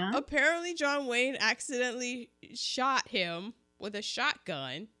with that gun? Apparently, John Wayne accidentally shot him with a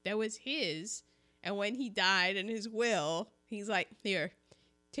shotgun that was his. And when he died in his will, he's like, here,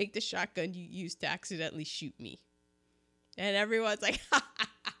 take the shotgun you used to accidentally shoot me. And everyone's like,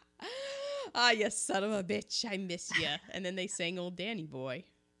 you son of a bitch, I miss you. And then they sang Old Danny Boy.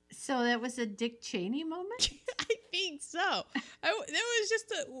 So that was a Dick Cheney moment? I think so. There was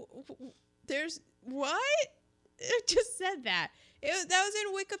just there's what? It just said that. That was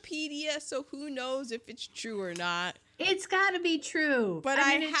in Wikipedia, so who knows if it's true or not. It's got to be true. But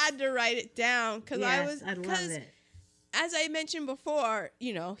I had to write it down because I love it. As I mentioned before,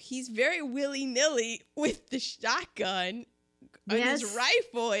 he's very willy-nilly with the shotgun and his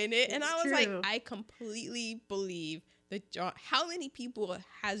rifle in it. And I was like, I completely believe that how many people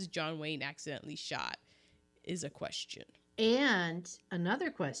has John Wayne accidentally shot is a question. And another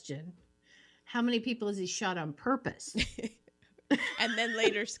question, how many people has he shot on purpose? And then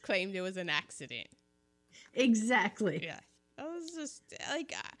later claimed it was an accident. Exactly. Yeah. I was just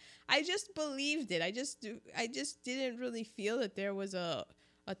like, I just believed it. I just didn't really feel that there was a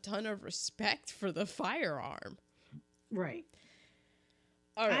ton of respect for the firearm. Right.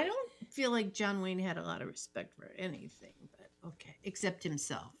 All right. I don't feel like John Wayne had a lot of respect for anything, but okay, except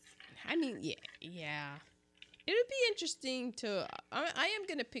himself. I mean, yeah. It would be interesting to. I am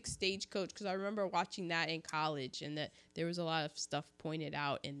gonna pick Stagecoach because I remember watching that in college, and that there was a lot of stuff pointed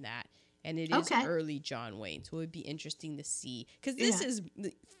out in that, and it is early John Wayne, so it would be interesting to see because this is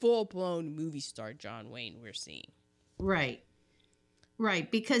the full-blown movie star John Wayne we're seeing. Right,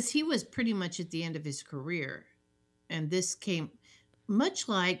 because he was pretty much at the end of his career, and this came much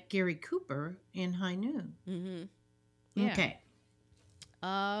like Gary Cooper in High Noon. Mm-hmm. Yeah. Okay.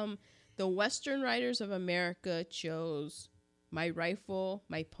 The Western Writers of America chose My Rifle,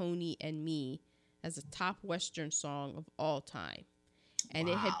 My Pony, and Me as a top Western song of all time. And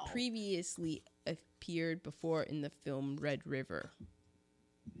it had previously appeared before in the film Red River.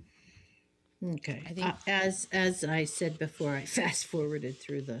 Okay. I think as I said before, I fast forwarded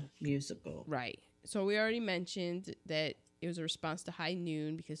through the musical. Right. So we already mentioned that it was a response to High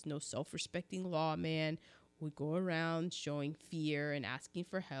Noon because no self-respecting lawman would go around showing fear and asking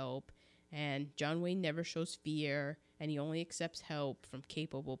for help. And John Wayne never shows fear, and he only accepts help from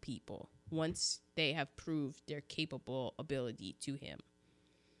capable people once they have proved their capable ability to him.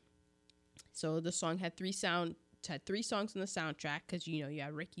 So the song had three songs on the soundtrack because, you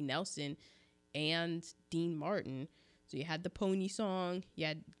had Ricky Nelson and Dean Martin. So you had the Pony song, you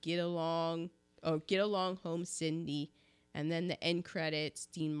had Get Along Home Cindy, and then the end credits,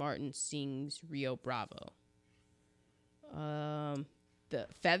 Dean Martin sings Rio Bravo. The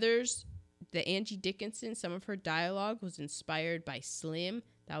Feathers, the Angie Dickinson, some of her dialogue was inspired by Slim.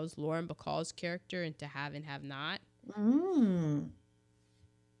 That was Lauren Bacall's character in To Have and Have Not.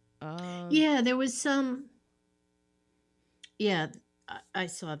 Yeah, there was some. Yeah, I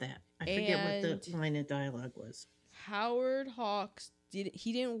saw that. I forget what the line of dialogue was. Howard Hawks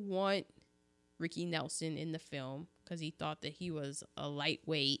didn't want Ricky Nelson in the film because he thought that he was a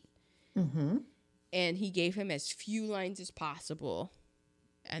lightweight. Mm-hmm. And he gave him as few lines as possible,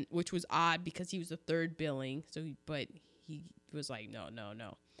 and which was odd because he was the third billing. But he was like, no.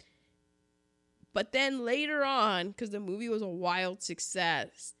 But then later on, because the movie was a wild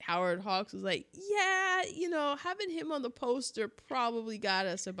success, Howard Hawks was like, yeah, having him on the poster probably got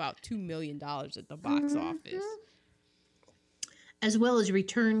us about $2 million at the box office. As well as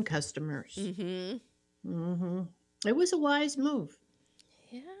return customers. Mm-hmm. Mm-hmm. It was a wise move.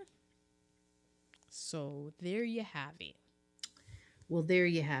 Yeah. So there you have it. Well, there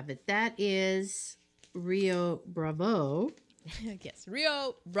you have it. That is Rio Bravo. Yes,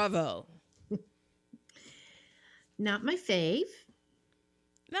 Rio Bravo. Not my fave.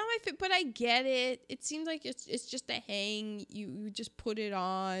 Not my fave, but I get it. It seems like it's just a hang. You just put it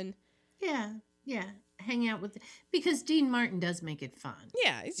on. Yeah. Hang out with because Dean Martin does make it fun.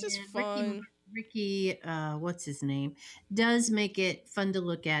 Yeah, it's just fun. Ricky, what's his name, does make it fun to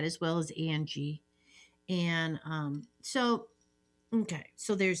look at, as well as Angie. And so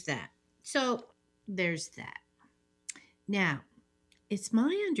there's that. Now, it's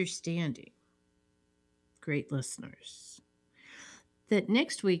my understanding, great listeners, that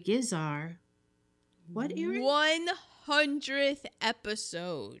next week is our what, Erin? 100th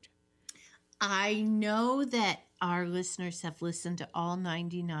episode. I know that our listeners have listened to all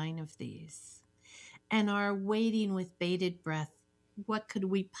 99 of these and are waiting with bated breath. What could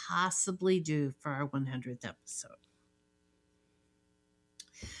we possibly do for our 100th episode?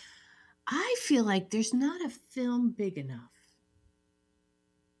 I feel like there's not a film big enough.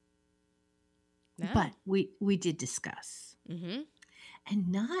 No. But we did discuss. Mm-hmm.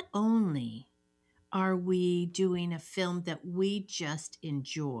 And not only are we doing a film that we just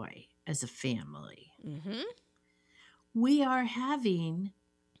enjoy as a family, mm-hmm. we are having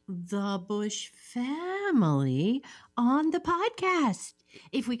the Bush family on the podcast,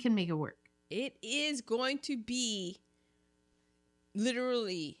 if we can make it work. It is going to be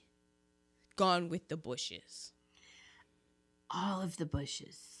literally Gone with the Bushes. All of the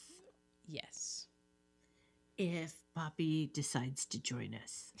Bushes. Yes. If Poppy decides to join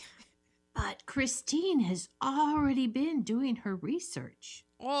us. But Christine has already been doing her research.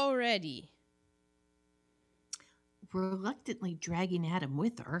 Already. Reluctantly dragging Adam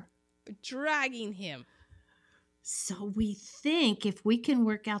with her. Dragging him. So we think if we can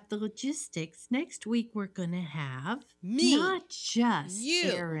work out the logistics, next week we're going to have me, not just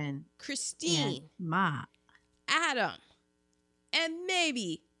you, Erin, Christine, and Ma, Adam, and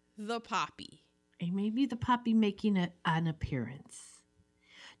maybe the Poppy. And maybe the Poppy making an appearance.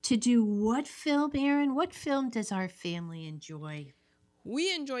 To do what film, Erin? What film does our family enjoy?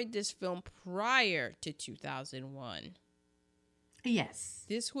 We enjoyed this film prior to 2001. Yes.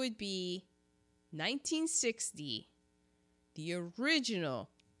 This would be 1960, the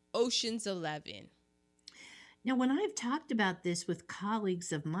original Ocean's 11. Now, when I've talked about this with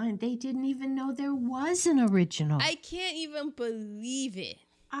colleagues of mine, they didn't even know there was an original. I can't even believe it.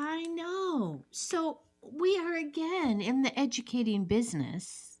 I know. So we are again in the educating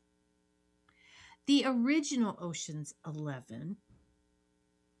business. The original Ocean's 11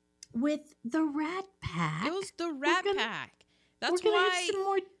 with the Rat Pack. It was the Rat Pack. That's we're gonna why have some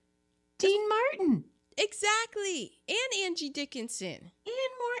more Dean Martin. Exactly. And Angie Dickinson.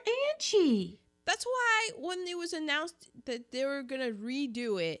 And more Angie. That's why when it was announced that they were going to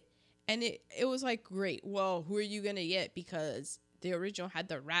redo it, and it was like, great, well, who are you going to get? Because the original had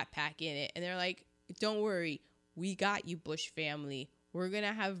the Rat Pack in it. And they're like, don't worry, we got you, Bush family. We're going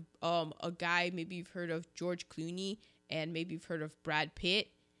to have a guy, maybe you've heard of George Clooney, and maybe you've heard of Brad Pitt.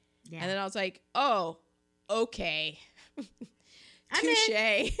 Yeah. And then I was like, oh, okay.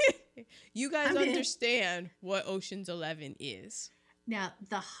 Touche. You guys understand what Ocean's 11 is. Now,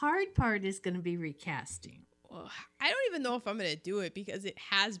 the hard part is going to be recasting. Well, I don't even know if I'm going to do it because it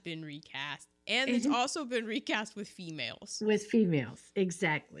has been recast. And it's also been recast with females. With females,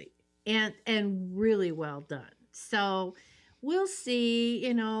 exactly. And really well done. So we'll see,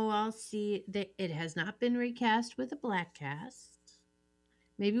 I'll see that it has not been recast with a black cast.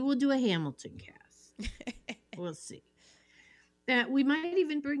 Maybe we'll do a Hamilton cast. We'll see. We might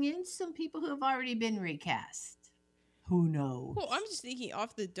even bring in some people who have already been recast. Who knows? Well, I'm just thinking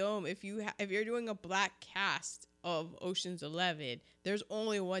off the dome. If you're doing a black cast of Ocean's 11, there's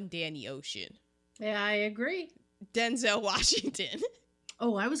only one Danny Ocean. Yeah, I agree. Denzel Washington.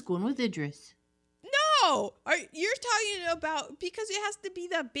 Oh, I was going with Idris. No, you're talking about because it has to be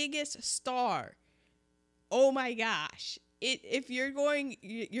the biggest star. Oh my gosh! If you're going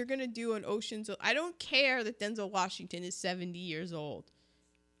to do an Ocean's. I don't care that Denzel Washington is 70 years old.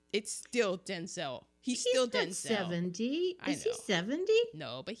 It's still Denzel. He's still Denzel. 70. Is he 70?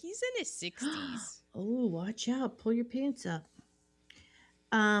 No, but he's in his 60s. Oh, watch out! Pull your pants up.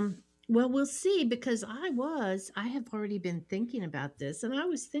 Well, we'll see because I have already been thinking about this, and I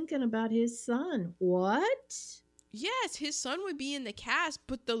was thinking about his son. What? Yes, his son would be in the cast,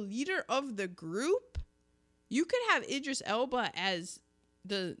 but the leader of the group, you could have Idris Elba as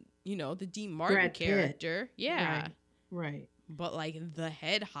the Dean Martin Brad character. Pitt. Yeah. Right. But like the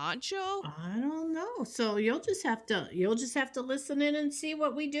head honcho? I don't know. So you'll just have to listen in and see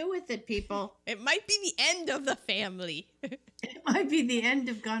what we do with it, people. It might be the end of the family. It might be the end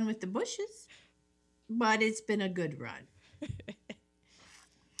of Gone with the Bushes, but it's been a good run.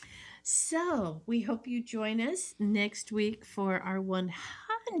 So we hope you join us next week for our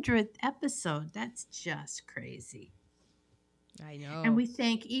 100th episode. That's just crazy. I know. And we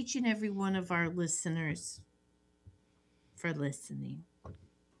thank each and every one of our listeners for listening.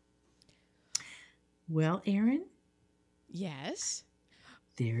 Well, Erin? Yes?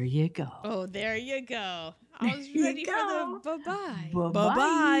 There you go. Oh, there you go. I was ready for the bye-bye. Bye-bye.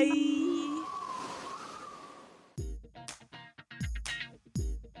 Bye-bye.